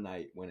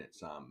dominate when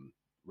it's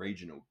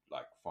regional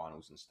like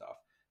finals and stuff.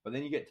 But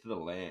then you get to the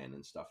LAN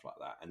and stuff like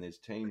that, and there's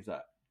teams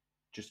that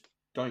just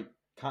can't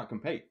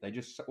compete. They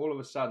just all of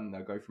a sudden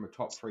they'll go from a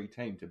top 3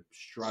 team to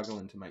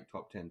struggling to make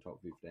top 10,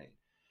 top 15.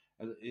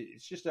 And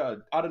it's just I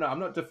don't know. I'm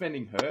not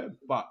defending her,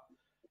 but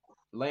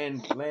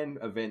LAN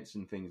events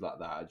and things like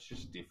that, it's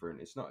just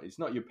different. It's not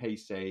your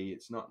PC.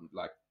 It's not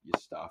like your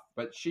stuff.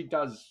 But she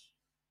does.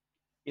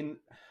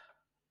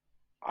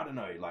 I don't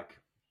know. Like,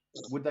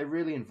 would they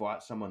really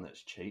invite someone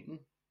that's cheating?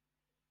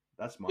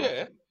 That's my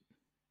thing.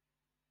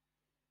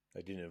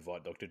 They didn't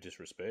invite Dr.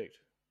 Disrespect.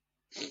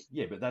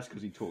 Yeah, but that's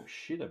because he talks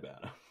shit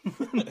about her.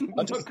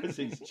 Not because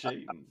he's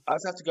cheating. I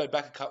just have to go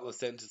back a couple of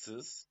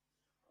sentences.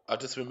 I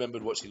just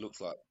remembered what she looks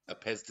like. A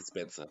Pez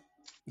dispenser.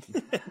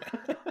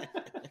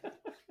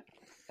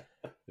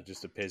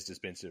 Just a Pez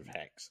dispenser of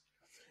hacks.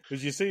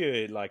 Because you see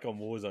her, like, on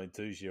Warzone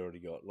 2, she already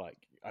got, like...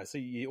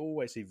 You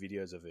always see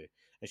videos of her,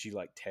 and she,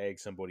 like,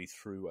 tags somebody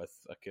through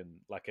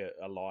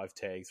a live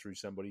tag through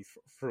somebody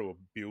through a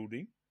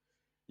building.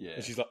 Yeah.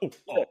 And she's like,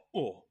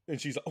 oh. And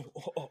she's like,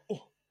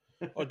 oh.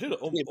 I did it.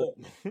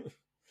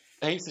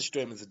 Heaps of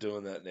streamers are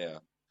doing that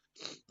now.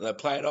 And they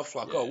play it off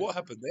like, what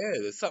happened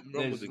there? There's something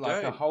wrong with the game.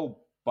 There's like a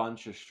whole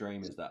bunch of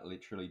streamers that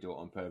literally do it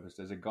on purpose.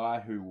 There's a guy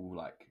who will,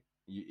 like,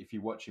 if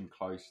you watch him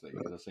closely,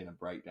 because I've seen a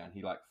breakdown,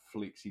 he, like,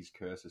 flicks his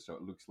cursor so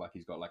it looks like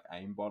he's got, like,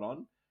 aimbot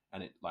on.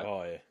 And it, like...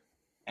 Oh, yeah.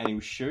 And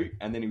he'll shoot,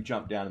 and then he'll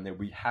jump down, and there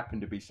will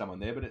happen to be someone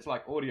there. But it's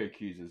like audio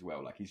cues as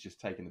well. Like, he's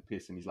just taking the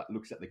piss, and he's like,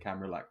 looks at the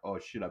camera like, oh,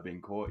 shit, I've been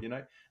caught, you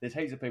know? There's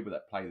heaps of people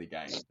that play the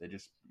game. They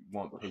just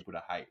want people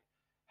to hate.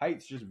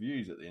 Hate's just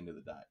views at the end of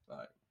the day.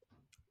 Like,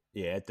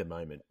 yeah, at the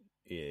moment,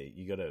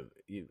 you got to...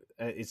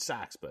 it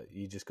sucks, but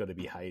you just got to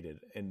be hated.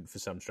 And for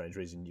some strange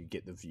reason, you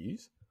get the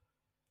views.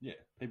 Yeah,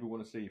 people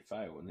want to see you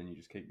fail, and then you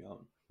just keep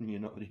going. You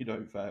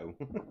don't fail.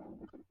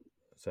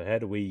 So how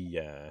do we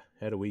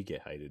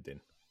get hated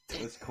then?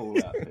 Let's call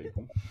out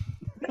people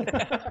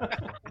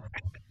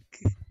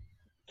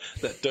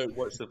that don't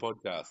watch the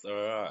podcast.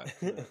 All right.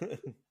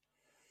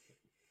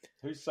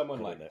 Who's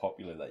someone like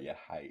popular that you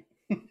hate?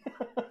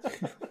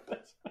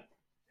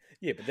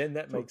 Yeah, but then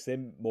that makes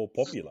them more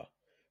popular.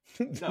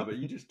 No, but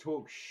you just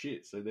talk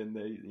shit, so then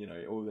they,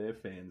 all their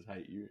fans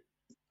hate you.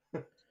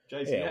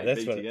 Jason, you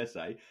hate BTS,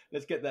 eh?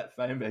 Let's get that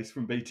fan base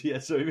from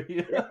BTS over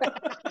here.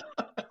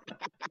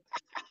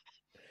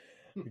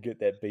 We get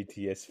that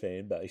BTS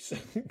fan base.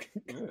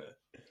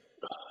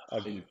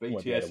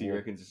 BTS, he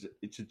reckons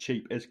it's a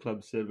cheap S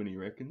Club 7, he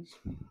reckons.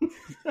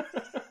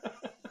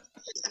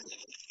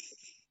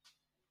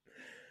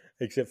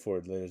 Except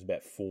for there's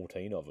about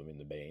 14 of them in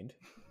the band.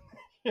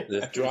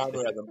 There's drama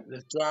at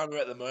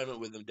the moment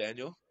with them,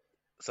 Daniel.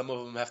 Some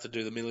of them have to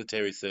do the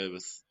military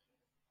service.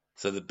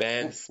 So the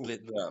band's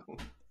splitting up.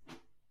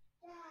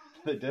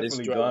 They're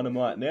definitely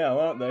dynamite now,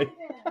 aren't they?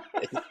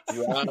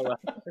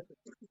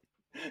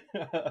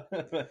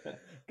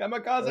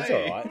 Kamikaze! That's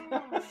all right.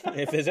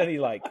 If there's only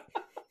like...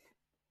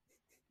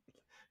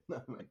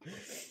 No, mate.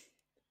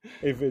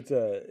 If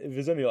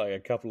there's only like a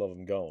couple of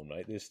them gone,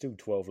 mate, there's still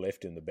 12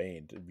 left in the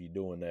band to be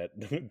doing that,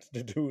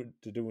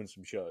 to doing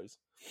some shows.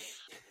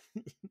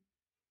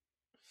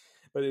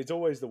 But it's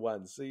always the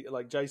ones. See,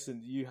 like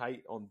Jason, you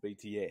hate on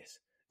BTS,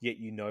 yet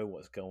you know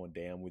what's going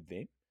down with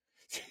them.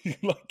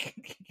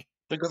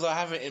 Because I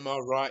have it in my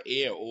right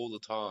ear all the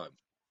time.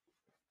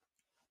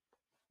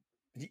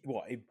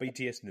 What,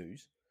 BTS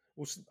news?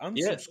 Well,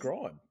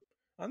 unsubscribe.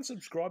 Yeah.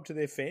 Unsubscribe to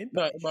their fan page.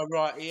 No, in my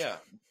right ear.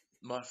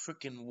 My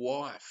freaking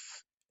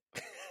wife.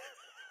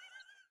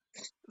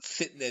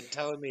 Sitting there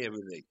telling me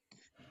everything.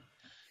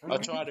 I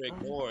try to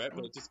ignore it,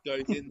 but it just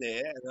goes in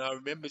there and I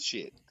remember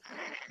shit.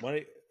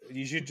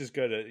 You should just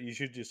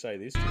say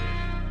this to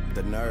her.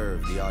 The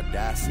nerve, the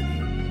audacity.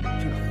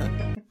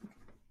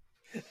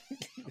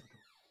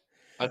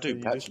 I do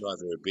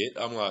patronize her a bit.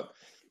 I'm like,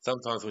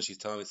 sometimes when she's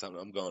telling me something,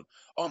 I'm going,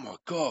 oh my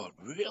God,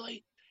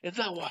 really? Is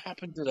that what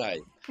happened today?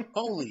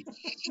 Holy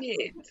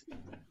shit.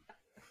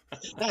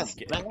 That's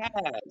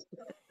bad.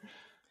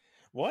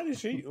 Why does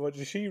she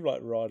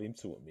like ride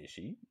into it,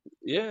 Mishy?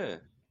 Yeah.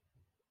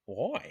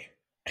 Why?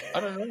 I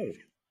don't know.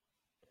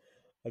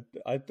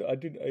 I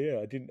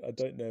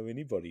don't know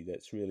anybody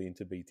that's really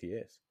into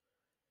BTS.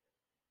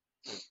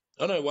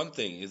 I know one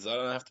thing is I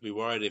don't have to be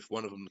worried if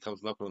one of them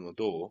comes knocking on the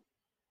door.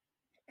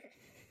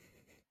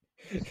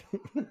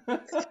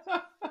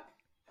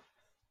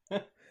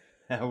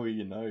 How will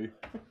you know?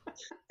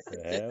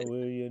 How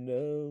will you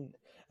know?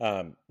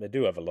 They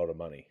do have a lot of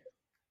money.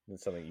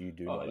 That's something you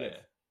do not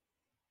have.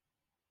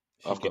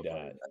 I've got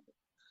money.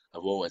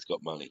 I've always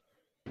got money.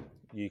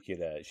 You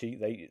could, she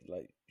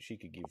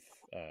could give,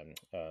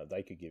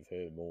 they could give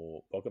her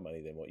more pocket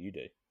money than what you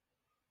do.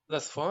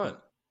 That's fine.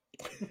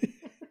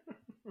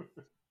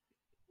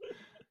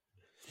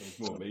 There's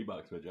more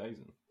V-Bucks for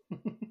Jason.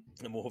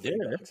 More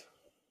V-Bucks.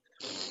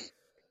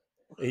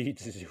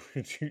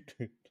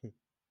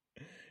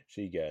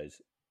 She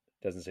goes,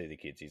 doesn't see the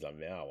kids. He's like,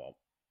 "Now, well,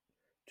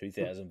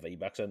 2,000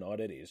 V-Bucks a night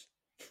it is."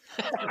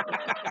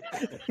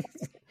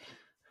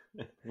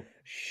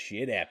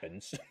 Shit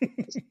happens.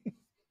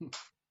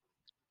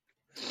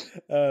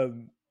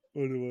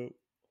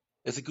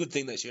 It's a good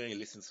thing that she only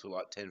listens for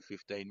like 10,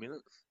 15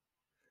 minutes.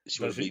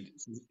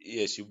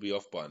 She'll be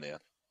off by now.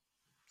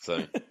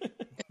 So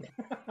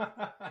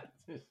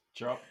just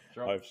drop.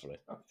 Hopefully.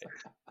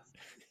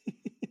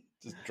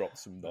 Just drop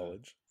some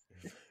knowledge.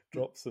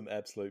 Drop some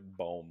absolute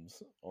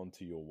bombs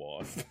onto your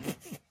wife.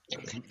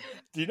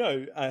 Do you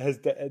know, has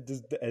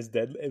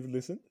Dad ever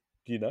listened?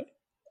 Do you know?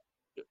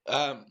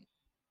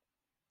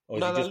 Or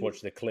did you just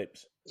watch the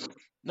clips?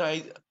 No,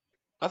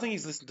 I think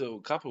he's listened to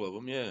a couple of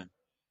them, yeah.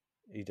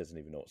 He doesn't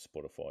even know what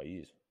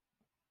Spotify is.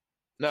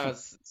 No,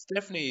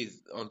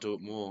 Stephanie's onto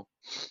it more.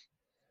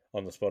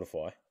 On the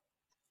Spotify?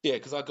 Yeah,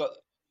 because I got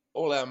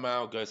all our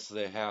mail goes to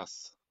their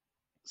house.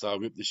 So I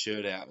ripped the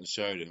shirt out and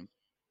showed him.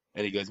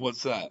 And he goes,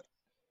 "What's that?"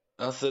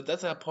 And I said,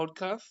 "That's our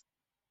podcast."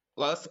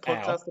 Like, that's the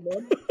podcast I'm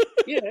on?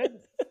 Yeah.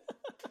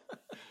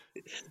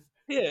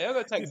 Yeah, I'm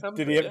going to take some.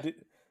 Did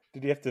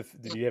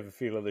he have a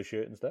feel of the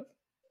shirt and stuff?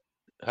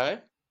 Hey?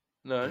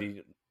 No.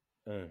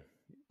 They're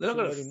not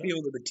going to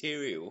feel the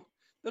material.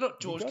 They're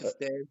not George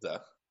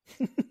Costanza.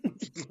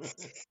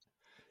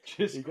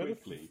 Just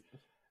quickly,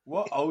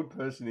 what old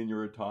person in your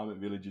retirement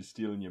village is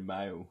stealing your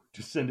mail?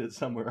 Just send it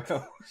somewhere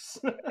else.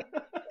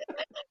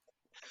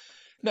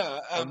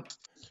 No.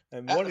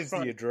 And what is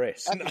the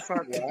address? At the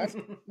front, right?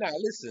 No,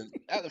 listen.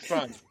 At the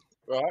front,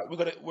 right?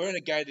 We're in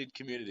a gated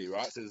community,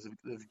 right? So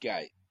there's a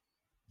gate,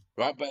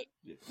 right? But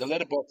the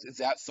letterbox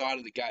is outside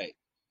of the gate,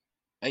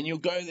 and you'll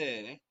go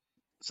there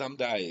some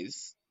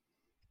days,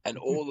 and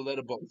all the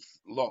letterbox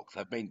locks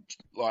have been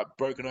like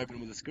broken open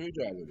with a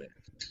screwdriver there.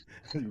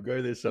 You'll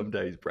go there some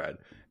days, Brad,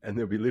 and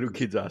there'll be little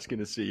kids asking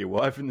to see your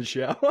wife in the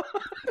shower.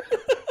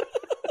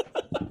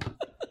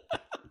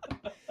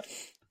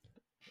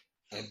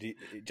 And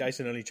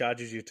Jason only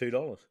charges you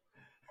 $2.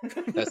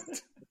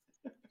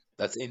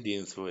 That's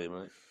Indians for you,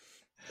 mate.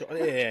 Yeah.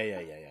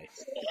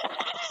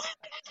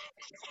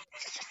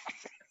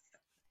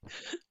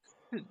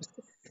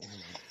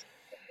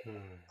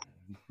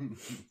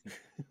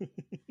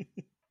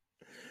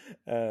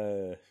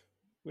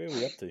 Where are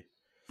we up to?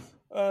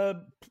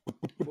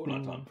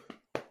 Fortnite time.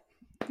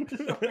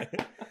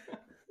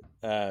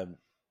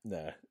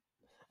 No.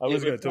 I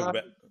was going to talk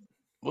about...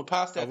 We're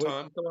past our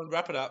time. Come on,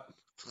 wrap it up.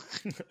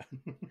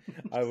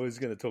 I was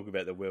going to talk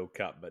about the World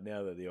Cup, but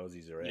now that the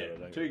Aussies are out, I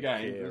don't two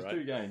games. Care, There's right?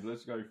 2 games.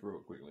 Let's go through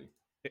it quickly.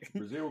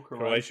 Brazil,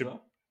 Croatia.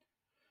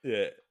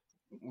 Yeah.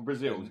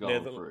 Brazil's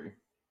going through.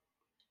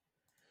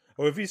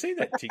 Well, have you seen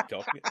that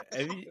TikTok?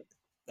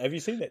 have you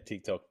seen that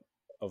TikTok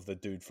of the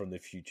dude from the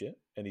future?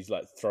 And he's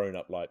like throwing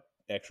up like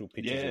actual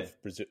pictures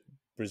of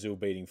Brazil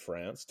beating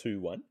France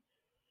 2-1.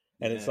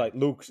 And it's like,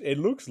 it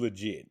looks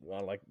legit.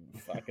 I'm like,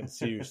 fucking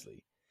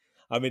seriously.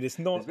 I mean, it's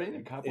not... There's been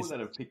a couple that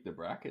have picked the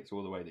brackets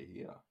all the way to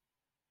here.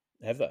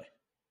 Have they?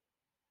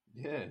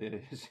 Yeah,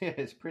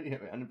 it's pretty...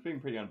 And it's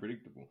been pretty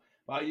unpredictable.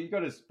 But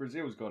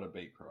Brazil's got to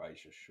beat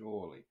Croatia,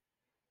 surely.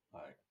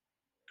 Like,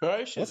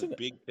 Croatia's a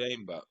big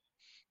team, but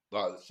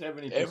like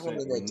 70%.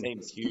 Everyone in their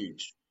team's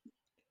huge.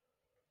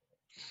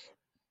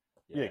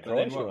 Yeah,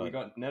 Croatia. We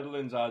got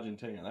Netherlands,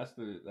 Argentina.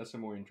 That's a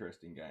more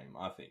interesting game,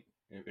 I think.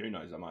 Who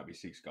knows? There might be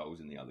 6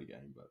 goals in the other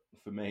game, but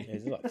for me,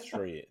 it's like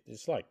 3.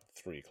 It's like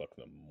 3 o'clock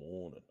in the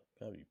morning.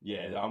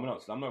 I'm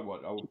not.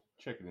 I'll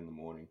check it in the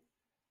morning.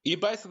 You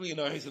basically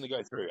know who's going to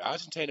go through.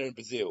 Argentina and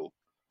Brazil.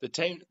 The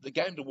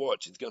game to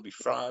watch is going to be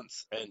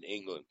France and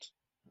England.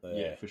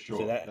 Yeah, for sure.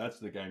 So that's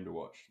the game to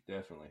watch.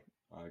 Definitely,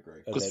 I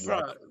agree. Because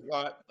France,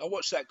 I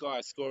watched that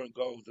guy scoring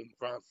goals in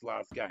France's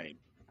last game,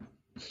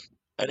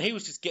 and he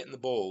was just getting the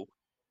ball,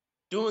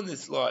 doing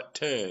this like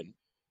turn,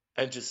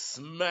 and just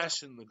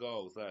smashing the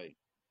goals.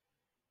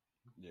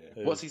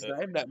 Yeah. What's his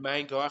name? That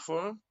main guy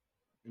for him?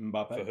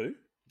 Mbappe. For who?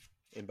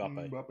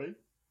 Mbappe.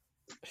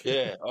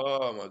 Yeah.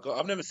 Oh my god,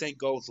 I've never seen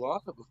goals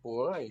like it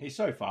before. He's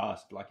so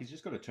fast. Like he's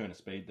just got a turn of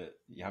speed that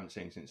you haven't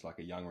seen since like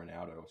a young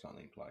Ronaldo or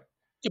something. Like.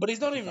 Yeah, but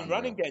he's not even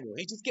running, Daniel.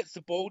 He just gets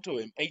the ball to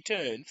him. He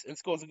turns and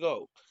scores a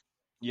goal.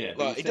 Yeah,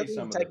 but you see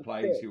some of the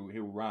plays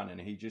he'll run,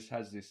 and he just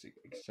has this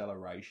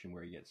acceleration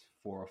where he gets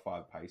 4 or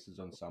 5 paces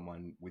on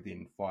someone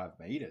within 5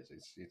 meters.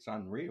 It's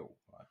unreal.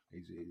 Like,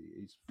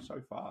 he's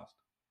so fast.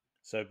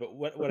 So, but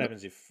what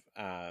happens if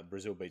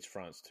Brazil beats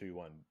France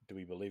 2-1? Do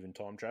we believe in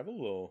time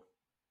travel, or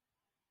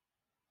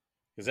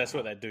because that's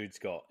what that dude's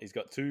got? He's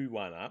got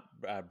 2-1 up.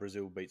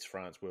 Brazil beats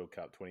France World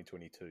Cup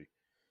 2022.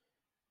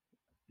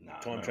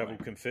 Time travel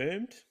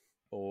confirmed.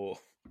 or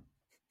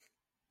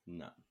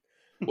No.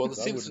 Well,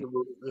 the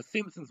I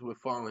Simpsons were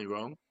finally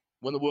wrong.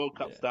 When the World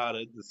Cup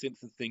started, the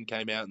Simpsons thing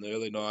came out in the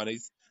early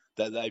 90s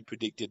that they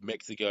predicted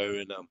Mexico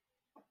and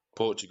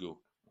Portugal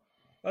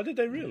oh, did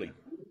they really?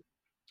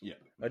 Yeah.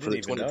 I for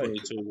the didn't even know.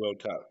 2022 World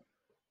Cup.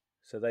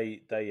 So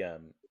they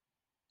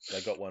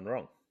got one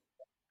wrong.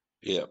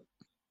 Yeah.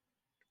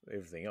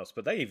 Everything else,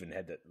 but they even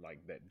had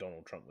that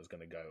Donald Trump was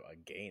going to go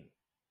again.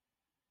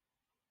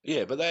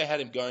 Yeah, but they had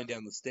him going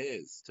down the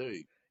stairs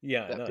too.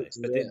 Yeah, I That know. puts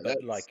But him then, out. but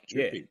That's like,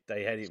 trippy.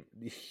 they had him.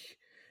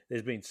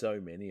 There's been so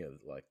many of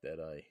like that.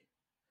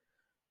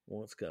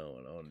 What's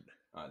going on?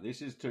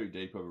 This is too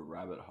deep of a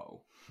rabbit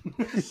hole.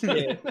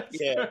 Yeah.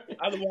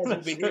 Otherwise,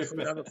 we'll be here for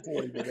another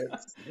 40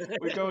 minutes.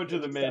 We're going to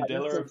the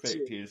Mandela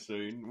effect here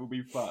soon. We'll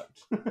be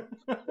fucked.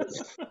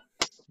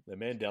 The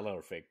Mandela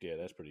effect. Yeah,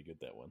 that's pretty good.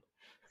 That one.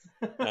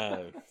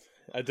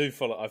 I do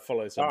follow. I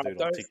follow some All right,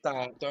 dude on don't TikTok.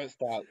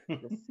 start.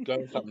 Let's go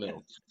with something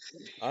else.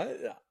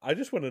 I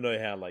just want to know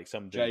how like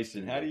some dudes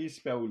Jason, how do you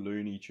spell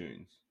Looney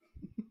Tunes?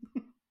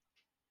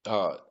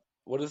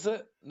 What is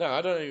it? No,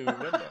 I don't even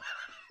remember.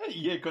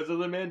 Yeah, because of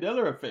the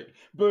Mandela effect.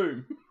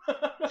 Boom.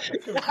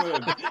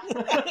 Confirmed.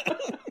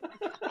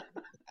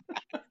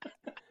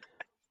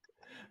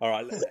 All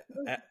right.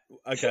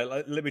 Okay.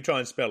 Let me try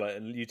and spell it,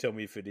 and you tell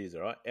me if it is.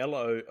 All right.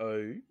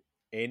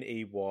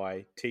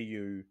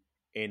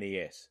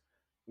 LOONEYTUNES.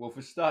 Well,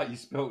 for start, you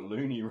spelled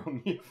loony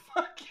wrong, you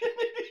fucking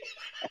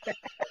idiot.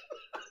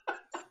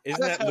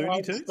 Isn't That's that how I Looney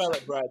would Tunes? spell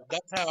it, Brad.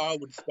 That's how I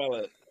would spell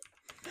it.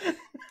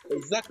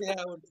 Exactly how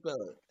I would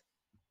spell it.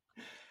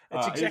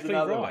 It's Here's exactly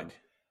another right. one.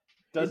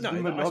 Does No, the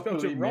I spelled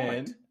Monopoly it right.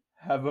 Man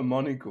have a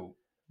monocle?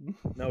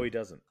 No, he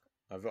doesn't.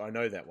 I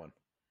know that one.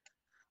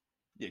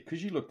 Yeah,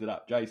 because you looked it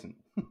up, Jason.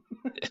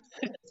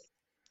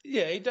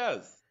 Yeah, he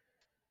does.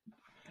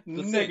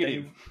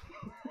 Negative.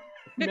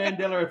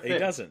 Mandela effect. He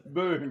doesn't.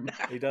 Boom.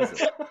 He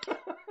doesn't.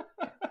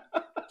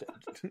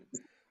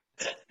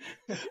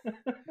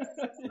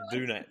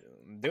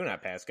 Do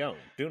not pass go.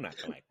 Do not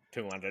collect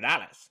 $200.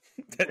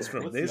 That's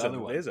from What's there's the other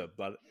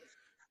one?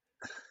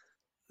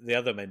 the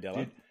other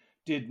Mandela.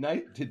 Did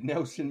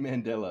Nelson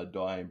Mandela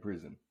die in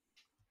prison?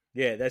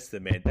 Yeah, that's the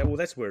Mandela. Well,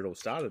 that's where it all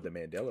started. The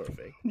Mandela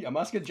effect. Yeah, I'm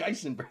asking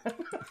Jason, bro.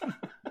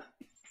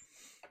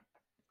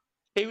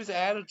 He was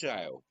out of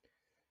jail.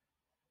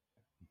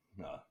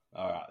 No.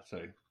 All right.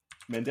 So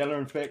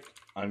Mandela effect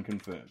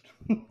unconfirmed.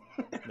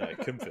 No,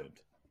 confirmed.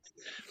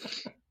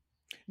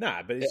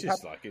 Nah, but it's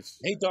just like it's.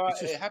 He died.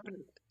 It's just- It happened.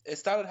 It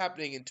started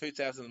happening in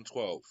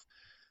 2012.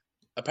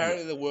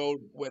 Apparently, the world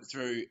went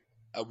through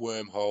a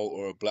wormhole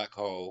or a black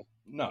hole,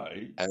 No.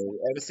 and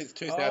ever since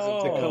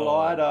 2012,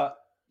 The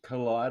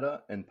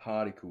collider and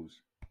particles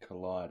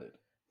collided,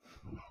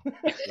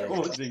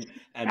 causing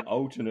an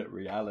alternate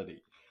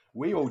reality.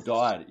 We all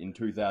died in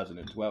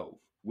 2012.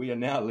 We are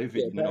now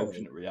living in an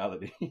alternate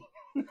reality.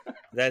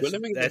 That's, we're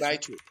living in the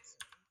Matrix.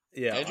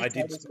 Yeah, Andrew I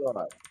did. Tate's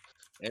right.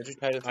 Andrew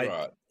Tate's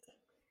right.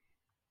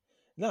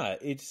 No,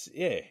 it's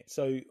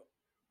So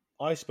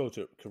I spelled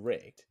it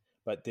correct,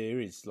 but there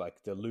is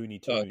like the Looney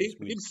Tunes.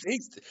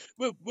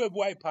 We're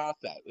way past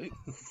that.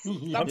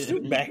 I'm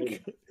still back.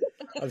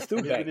 I'm still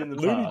back. Living in the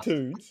Looney past.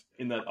 Tunes.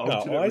 In that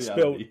alternate I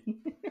reality.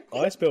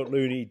 I spelled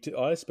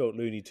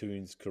Looney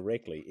Tunes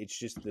correctly. It's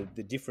just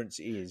the difference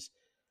is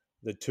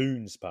the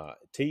tunes part.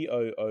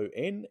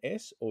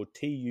 TOONS or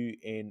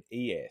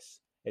TUNES.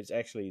 It's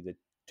actually the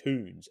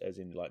tunes, as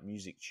in like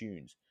music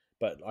tunes.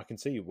 But I can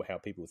see how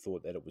people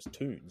thought that it was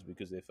tunes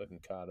because they're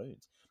fucking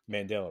cartoons.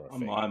 Mandela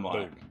effect. On my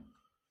mic, Boom.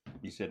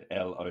 you said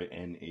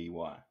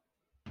LONEY.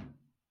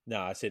 No,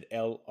 I said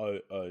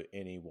LOONEY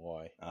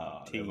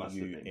there must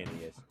have been.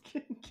 TUNES.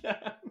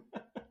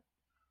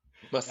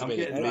 Must have I'm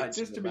been getting, a like, glitch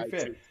just to in be the fair,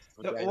 Matrix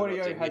for the Dana audio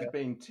not to has hear.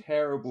 been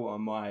terrible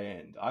on my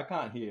end. I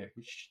can't hear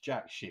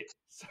jack shit.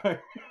 So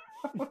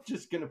I'm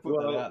just going to put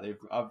that out there.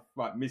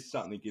 I've missed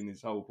something in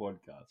this whole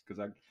podcast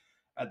because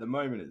at the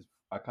moment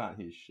I can't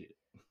hear shit.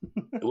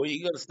 Well,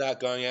 you got to start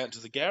going out to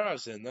the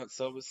garage then. That's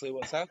obviously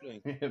what's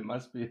happening. It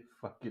must be a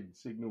fucking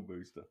signal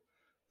booster.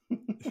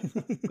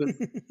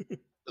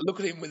 Look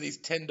at him with his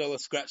 $10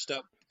 scratched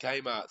up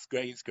Kmart's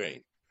green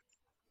screen.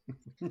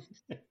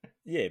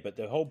 Yeah, but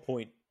the whole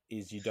point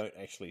is you don't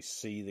actually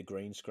see the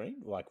green screen.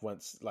 Like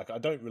I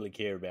don't really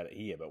care about it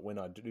here, but when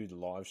I do the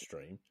live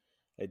stream,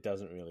 it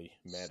doesn't really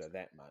matter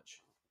that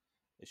much.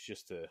 It's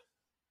just to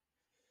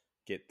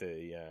get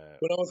the.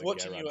 When I was the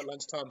watching you garage. at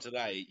lunchtime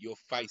today, your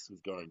face was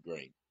going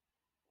green.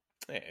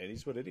 Yeah, it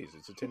is what it is.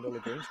 It's a $10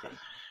 green screen.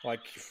 Like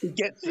He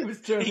gets It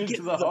was turned he into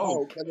gets the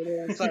Hulk. and then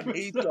all of a sudden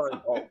he's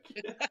going Hulk.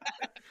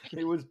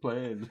 It was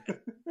planned.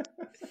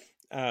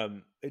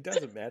 it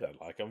doesn't matter.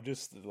 Like I'm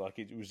just like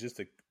it was just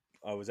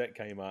I was at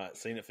Kmart,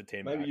 seen it for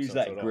 $10. Maybe use I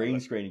that thought, green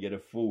screen to get a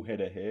full head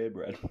of hair,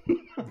 Brad. Yeah,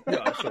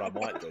 that's what I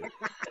might do.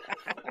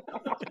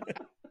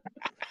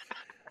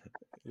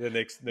 The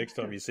next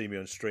time you see me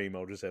on stream,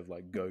 I'll just have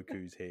like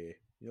Goku's hair.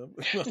 You know,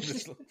 I'm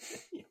just like,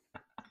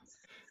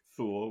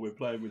 Thor. We're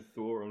playing with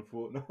Thor on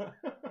Fortnite.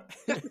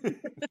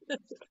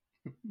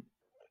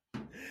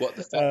 What,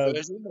 the fat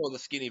version or the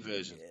skinny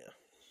version?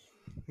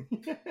 yeah.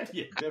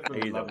 Yeah,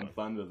 definitely Either loving one.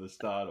 Thunder the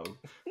start of.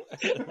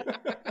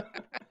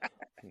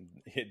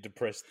 Hit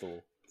depressed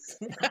Thor.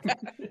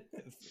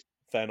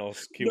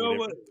 Thanos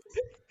killed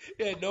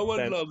No one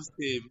Than- loves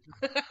him.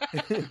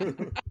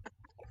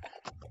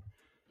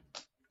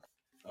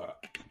 All right,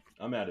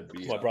 I'm out of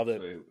beer. My brother-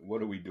 So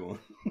what are we doing?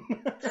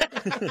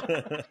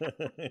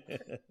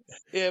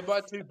 Yeah,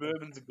 my 2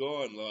 bourbons are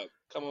gone. Like,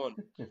 come on.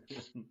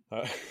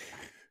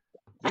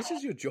 This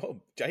is your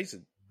job,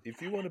 Jason.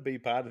 If you want to be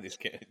part of this,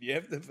 you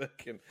have to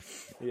fucking.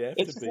 You have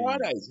It's to be.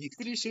 Fridays. You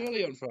finish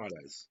early on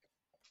Fridays.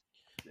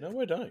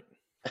 No, I don't.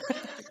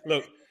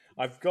 Look,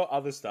 I've got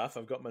other stuff.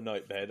 I've got my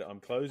notepad.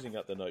 I'm closing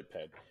up the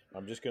notepad.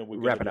 I'm just going to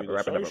Wrap it up.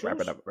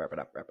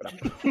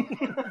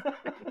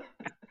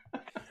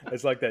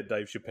 It's like that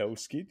Dave Chappelle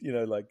skit,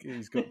 like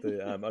he's got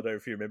the I don't know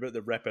if you remember it,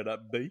 the wrap it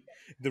up B,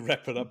 the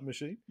wrap it up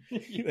machine.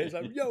 He's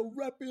like, yo,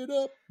 wrap it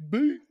up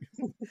B.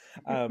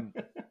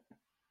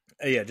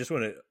 Yeah, just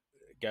want to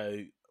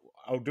go.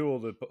 I'll do all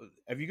the.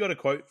 Have you got a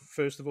quote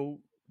first of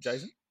all,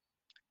 Jason?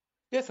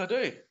 Yes, I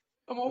do.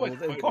 I'm always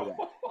Well, quoted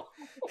that.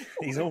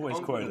 He's always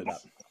quoted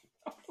up.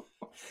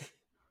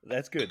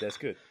 That's good. That's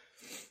good.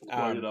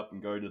 Quote it up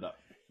and goat it up.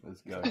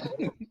 Let's go.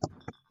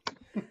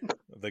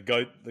 The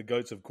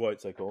goats of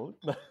quotes, they call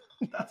it.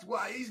 That's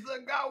why he's the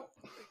goat.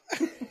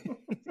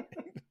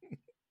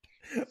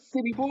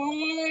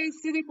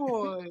 City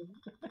boy.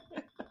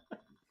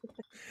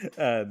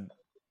 Yeah,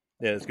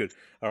 that's good.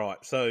 All right,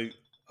 so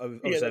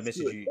obviously I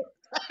messaged you.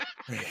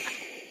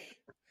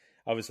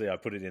 Obviously, I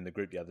put it in the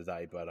group the other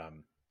day, but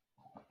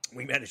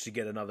we managed to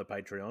get another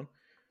Patreon.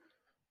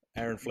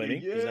 Aaron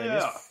Fleming, his name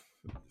is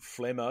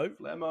Flemmo.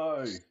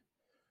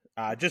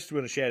 Just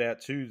want to shout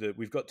out to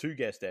we've got 2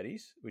 guest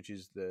daddies, which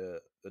is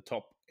the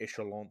top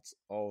echelons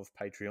of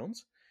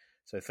Patreons.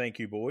 So thank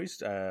you,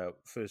 boys.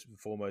 First and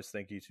foremost,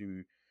 thank you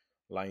to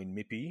Lane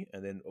Mippy,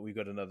 and then we've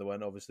got another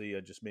one. Obviously,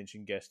 I just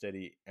mentioned guest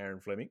daddy Aaron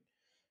Fleming.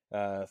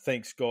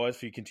 Thanks, guys,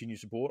 for your continued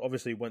support.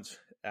 Obviously, once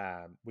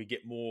we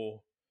get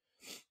more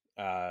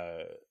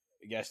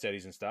guest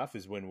daddies and stuff,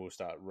 is when we'll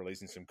start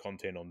releasing some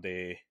content on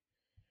there.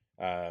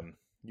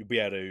 You'll be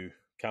able to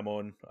come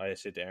on. I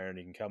said to Aaron,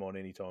 he can come on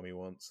anytime he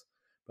wants.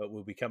 But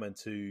we'll be coming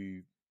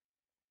to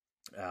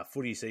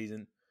footy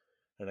season,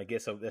 and I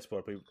guess that's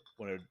what we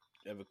want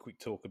to have a quick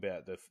talk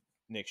about the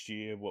next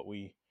year, what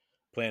we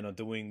plan on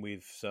doing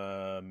with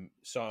some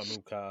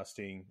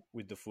simulcasting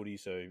with the footy.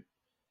 So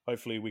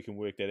hopefully we can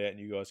work that out, and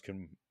you guys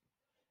can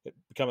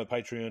become a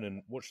Patreon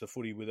and watch the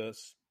footy with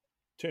us.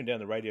 Turn down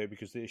the radio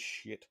because they're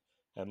shit,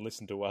 and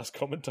listen to us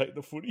commentate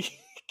the footy.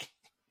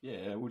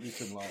 Yeah, we'll do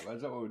some live.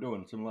 Is that what we're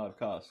doing? Some live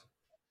casts.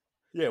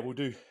 Yeah, we'll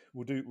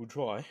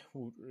try.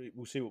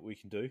 We'll see what we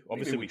can do.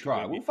 Obviously, we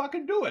try. We'll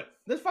fucking do it.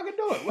 Let's fucking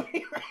do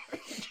it.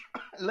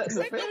 Letting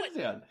the fans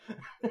down.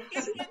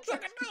 Let's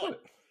fucking do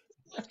it.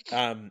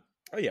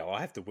 Oh yeah,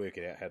 I have to work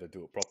it out how to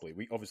do it properly.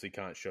 We obviously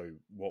can't show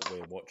what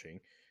we're watching.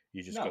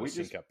 You just got to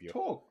sync up your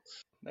talk.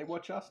 They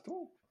watch us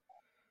talk.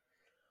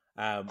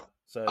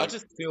 So I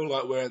just feel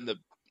like we're in the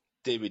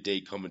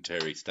DVD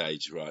commentary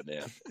stage right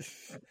now.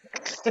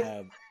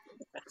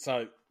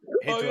 So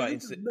head to our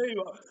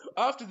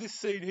after this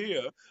scene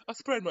here, I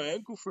sprained my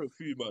ankle for a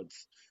few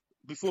months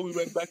before we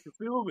went back to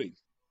filming.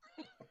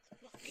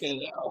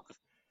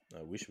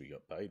 I wish we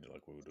got paid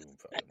like we were doing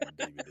for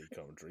DVD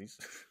commentaries.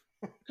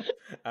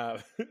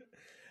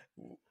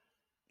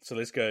 So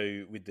let's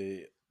go with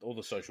all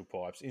the social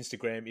pipes.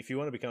 Instagram. If you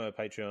want to become a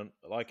Patreon,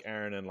 like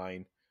Aaron and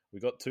Lane, we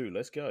got 2.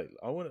 Let's go.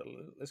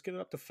 Let's get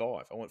it up to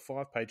 5. I want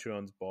 5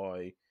 Patreons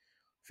by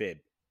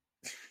Feb.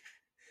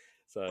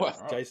 So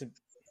wow. Jason.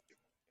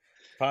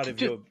 Part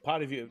of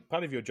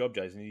your job,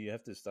 Jason, you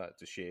have to start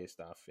to share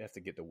stuff. You have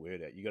to get the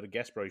word out. You got a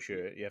Gaspro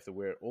shirt. You have to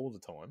wear it all the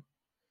time.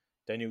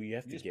 Daniel, you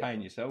have to just get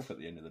paying yourself at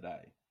the end of the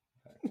day.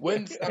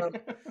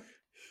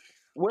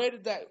 Where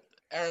did that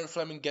Aaron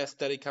Fleming guest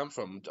daddy come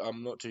from?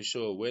 I'm not too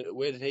sure.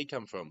 Where did he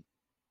come from?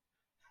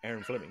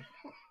 Aaron Fleming?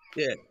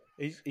 Yeah.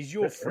 He's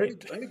your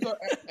friend.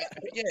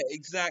 Yeah,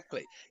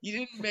 exactly. You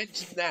didn't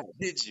mention that,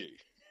 did you?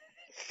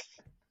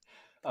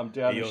 I'm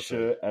down a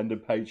shirt and a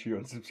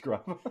Patreon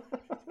subscriber.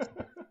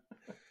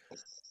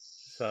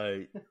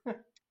 So,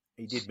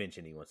 he did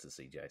mention he wants to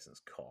see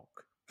Jason's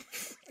cock.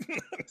 No,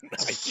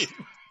 he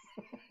didn't.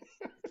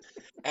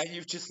 And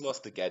you've just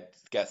lost the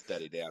gas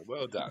daddy down.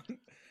 Well done.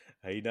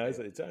 He knows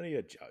that it's only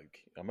a joke.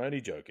 I'm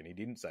only joking. He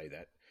didn't say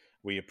that.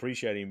 We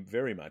appreciate him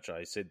very much.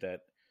 I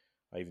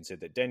even said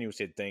that. Daniel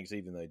said thanks,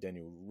 even though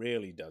Daniel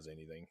rarely does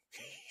anything.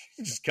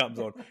 He just comes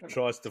on,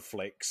 tries to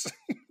flex.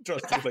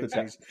 Just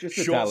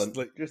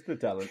the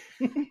talent.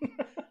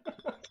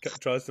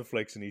 Tries to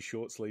flex in his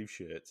short sleeve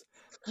shirts.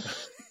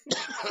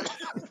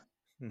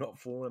 Not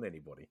fooling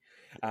anybody.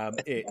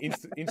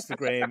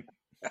 Instagram.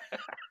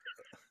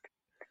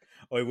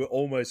 We're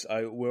almost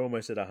at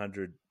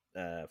 100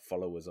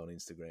 followers on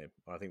Instagram.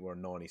 I think we're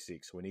on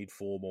 96. We need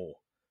 4 more,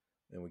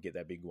 then we get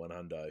that big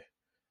 100.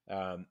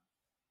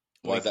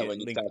 Why is that when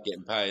you start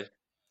getting paid?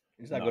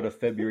 Is that got a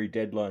February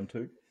deadline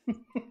too?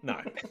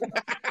 No.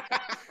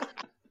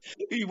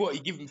 You're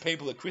giving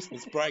people a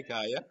Christmas break,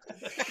 are you?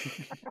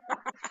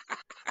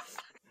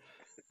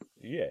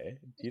 Yeah,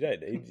 you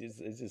don't.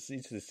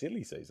 It's the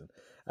silly season.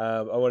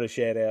 I want to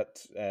shout out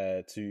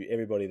to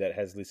everybody that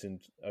has listened.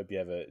 Hope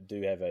you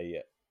do have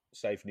a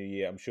safe New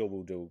Year. I'm sure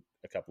we'll do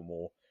a couple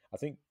more. I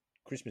think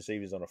Christmas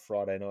Eve is on a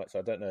Friday night, so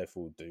I don't know if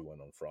we'll do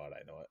one on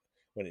Friday night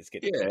when it's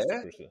getting close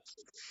to Christmas.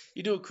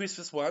 You do a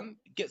Christmas one.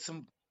 Get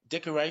some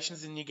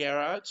decorations in your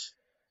garage.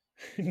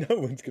 No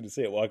one's going to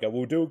see it. Okay,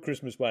 we'll do a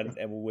Christmas one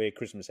and we'll wear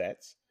Christmas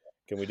hats.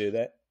 Can we do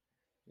that?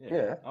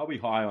 Yeah. I'll be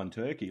high on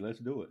turkey. Let's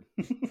do it.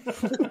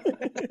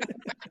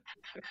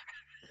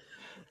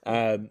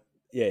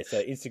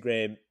 So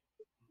Instagram,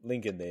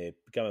 link in there.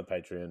 Become a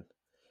Patreon.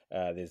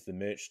 There's the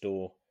merch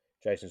store.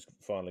 Jason's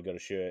finally got a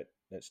shirt.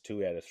 That's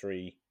 2 out of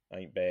 3.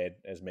 Ain't bad,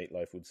 as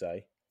Meatloaf would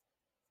say.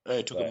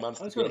 It took a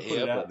month I to just got to get put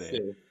here, it out but there.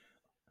 still.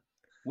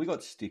 We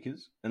got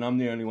stickers, and I'm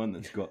the only one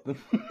that's got them.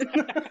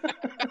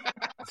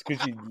 It's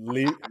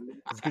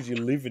because you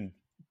live in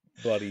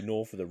bloody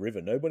north of the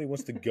river. Nobody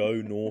wants to go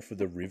north of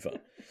the river.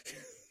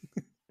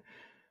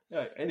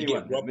 No,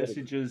 anyone,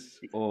 messages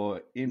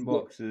or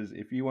inboxes,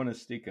 if you want a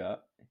sticker,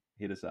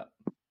 hit us up.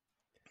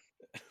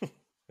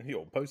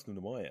 You're posting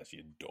them to my house,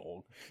 you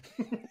dog.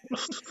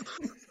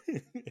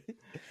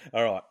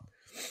 All right.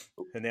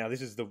 And now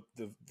this is the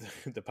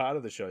part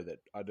of the show that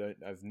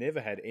I've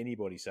never had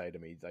anybody say to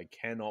me they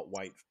cannot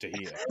wait to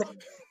hear.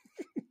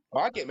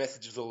 I get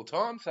messages all the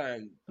time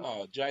saying,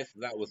 "Oh,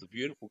 Jason, that was a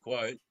beautiful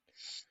quote."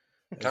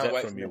 Is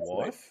that from your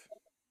wife?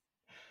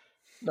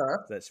 No.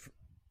 That's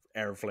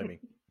Aaron Fleming.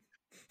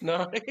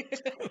 No.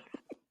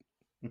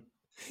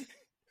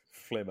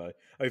 Flemmo.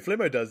 Oh,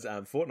 Flemmo does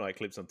Fortnite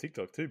clips on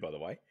TikTok too, by the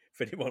way.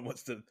 If anyone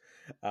wants to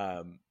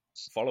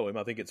follow him,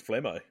 I think it's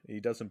Flemmo. He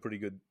does some pretty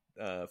good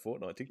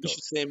Fortnite TikTok.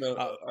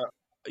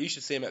 You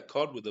should see him at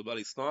COD with the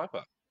bloody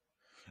sniper.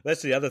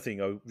 That's the other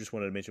thing I just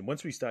wanted to mention.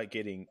 Once we start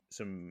getting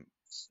some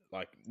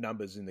like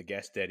numbers in the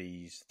Gas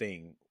Daddies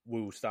thing,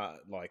 we'll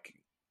start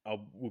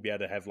we'll be able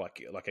to have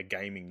like a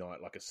gaming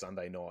night, like a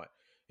Sunday night.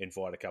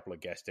 Invite a couple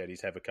of Gas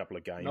Daddies, have a couple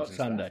of games. Not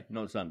Sunday.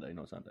 Not Sunday.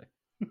 Not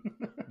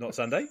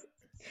Sunday?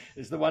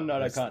 It's the one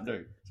night I can't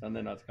do.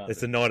 Sunday nights can't.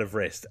 It's the night of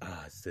rest.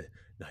 It's the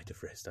night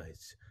of rest.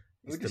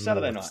 It's the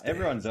Saturday night.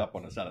 Everyone's up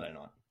on a Saturday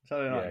night.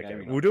 Saturday night gaming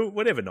night. We'll do it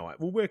whatever night.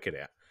 We'll work it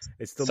out.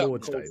 It's the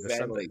Lord's Day. The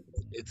Sunday.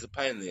 It's a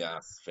pain in the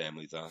ass.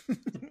 Families are.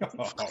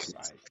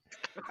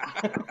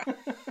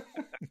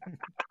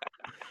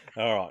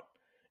 All right.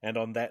 And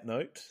on that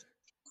note,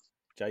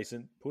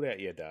 Jason, put out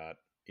your dart.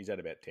 He's at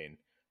about 10.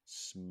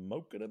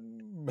 Smoking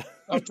them.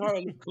 I'm trying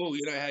to look cool.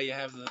 You know how you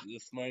have the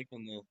smoke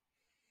and the.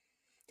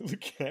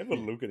 Look, have a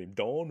look at him.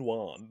 Don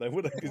Juan.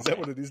 Is that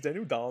what it is,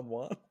 Daniel? Don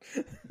Juan?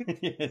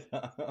 Yes.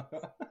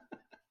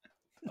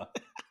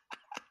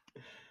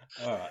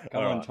 All right.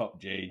 Come on,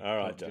 Top G. All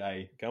right, Top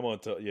J. Come on,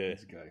 Top. Yeah.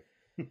 Let's go.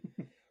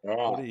 All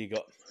right. What do you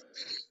got?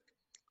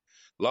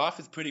 Life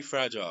is pretty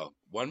fragile.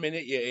 1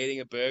 minute you're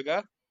eating a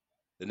burger,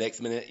 the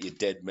next minute you're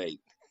dead meat.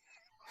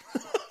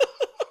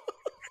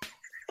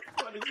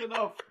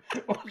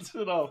 What's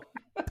it off?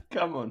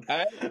 Come on.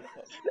 Hey,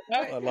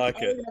 I like I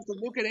it. don't have to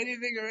look at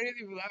anything or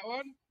anything for that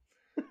one.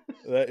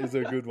 That is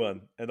a good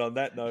one. And on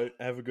that note,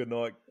 have a good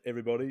night,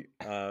 everybody.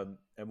 And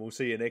we'll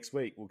see you next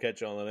week. We'll catch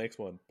you on the next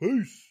one.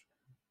 Peace.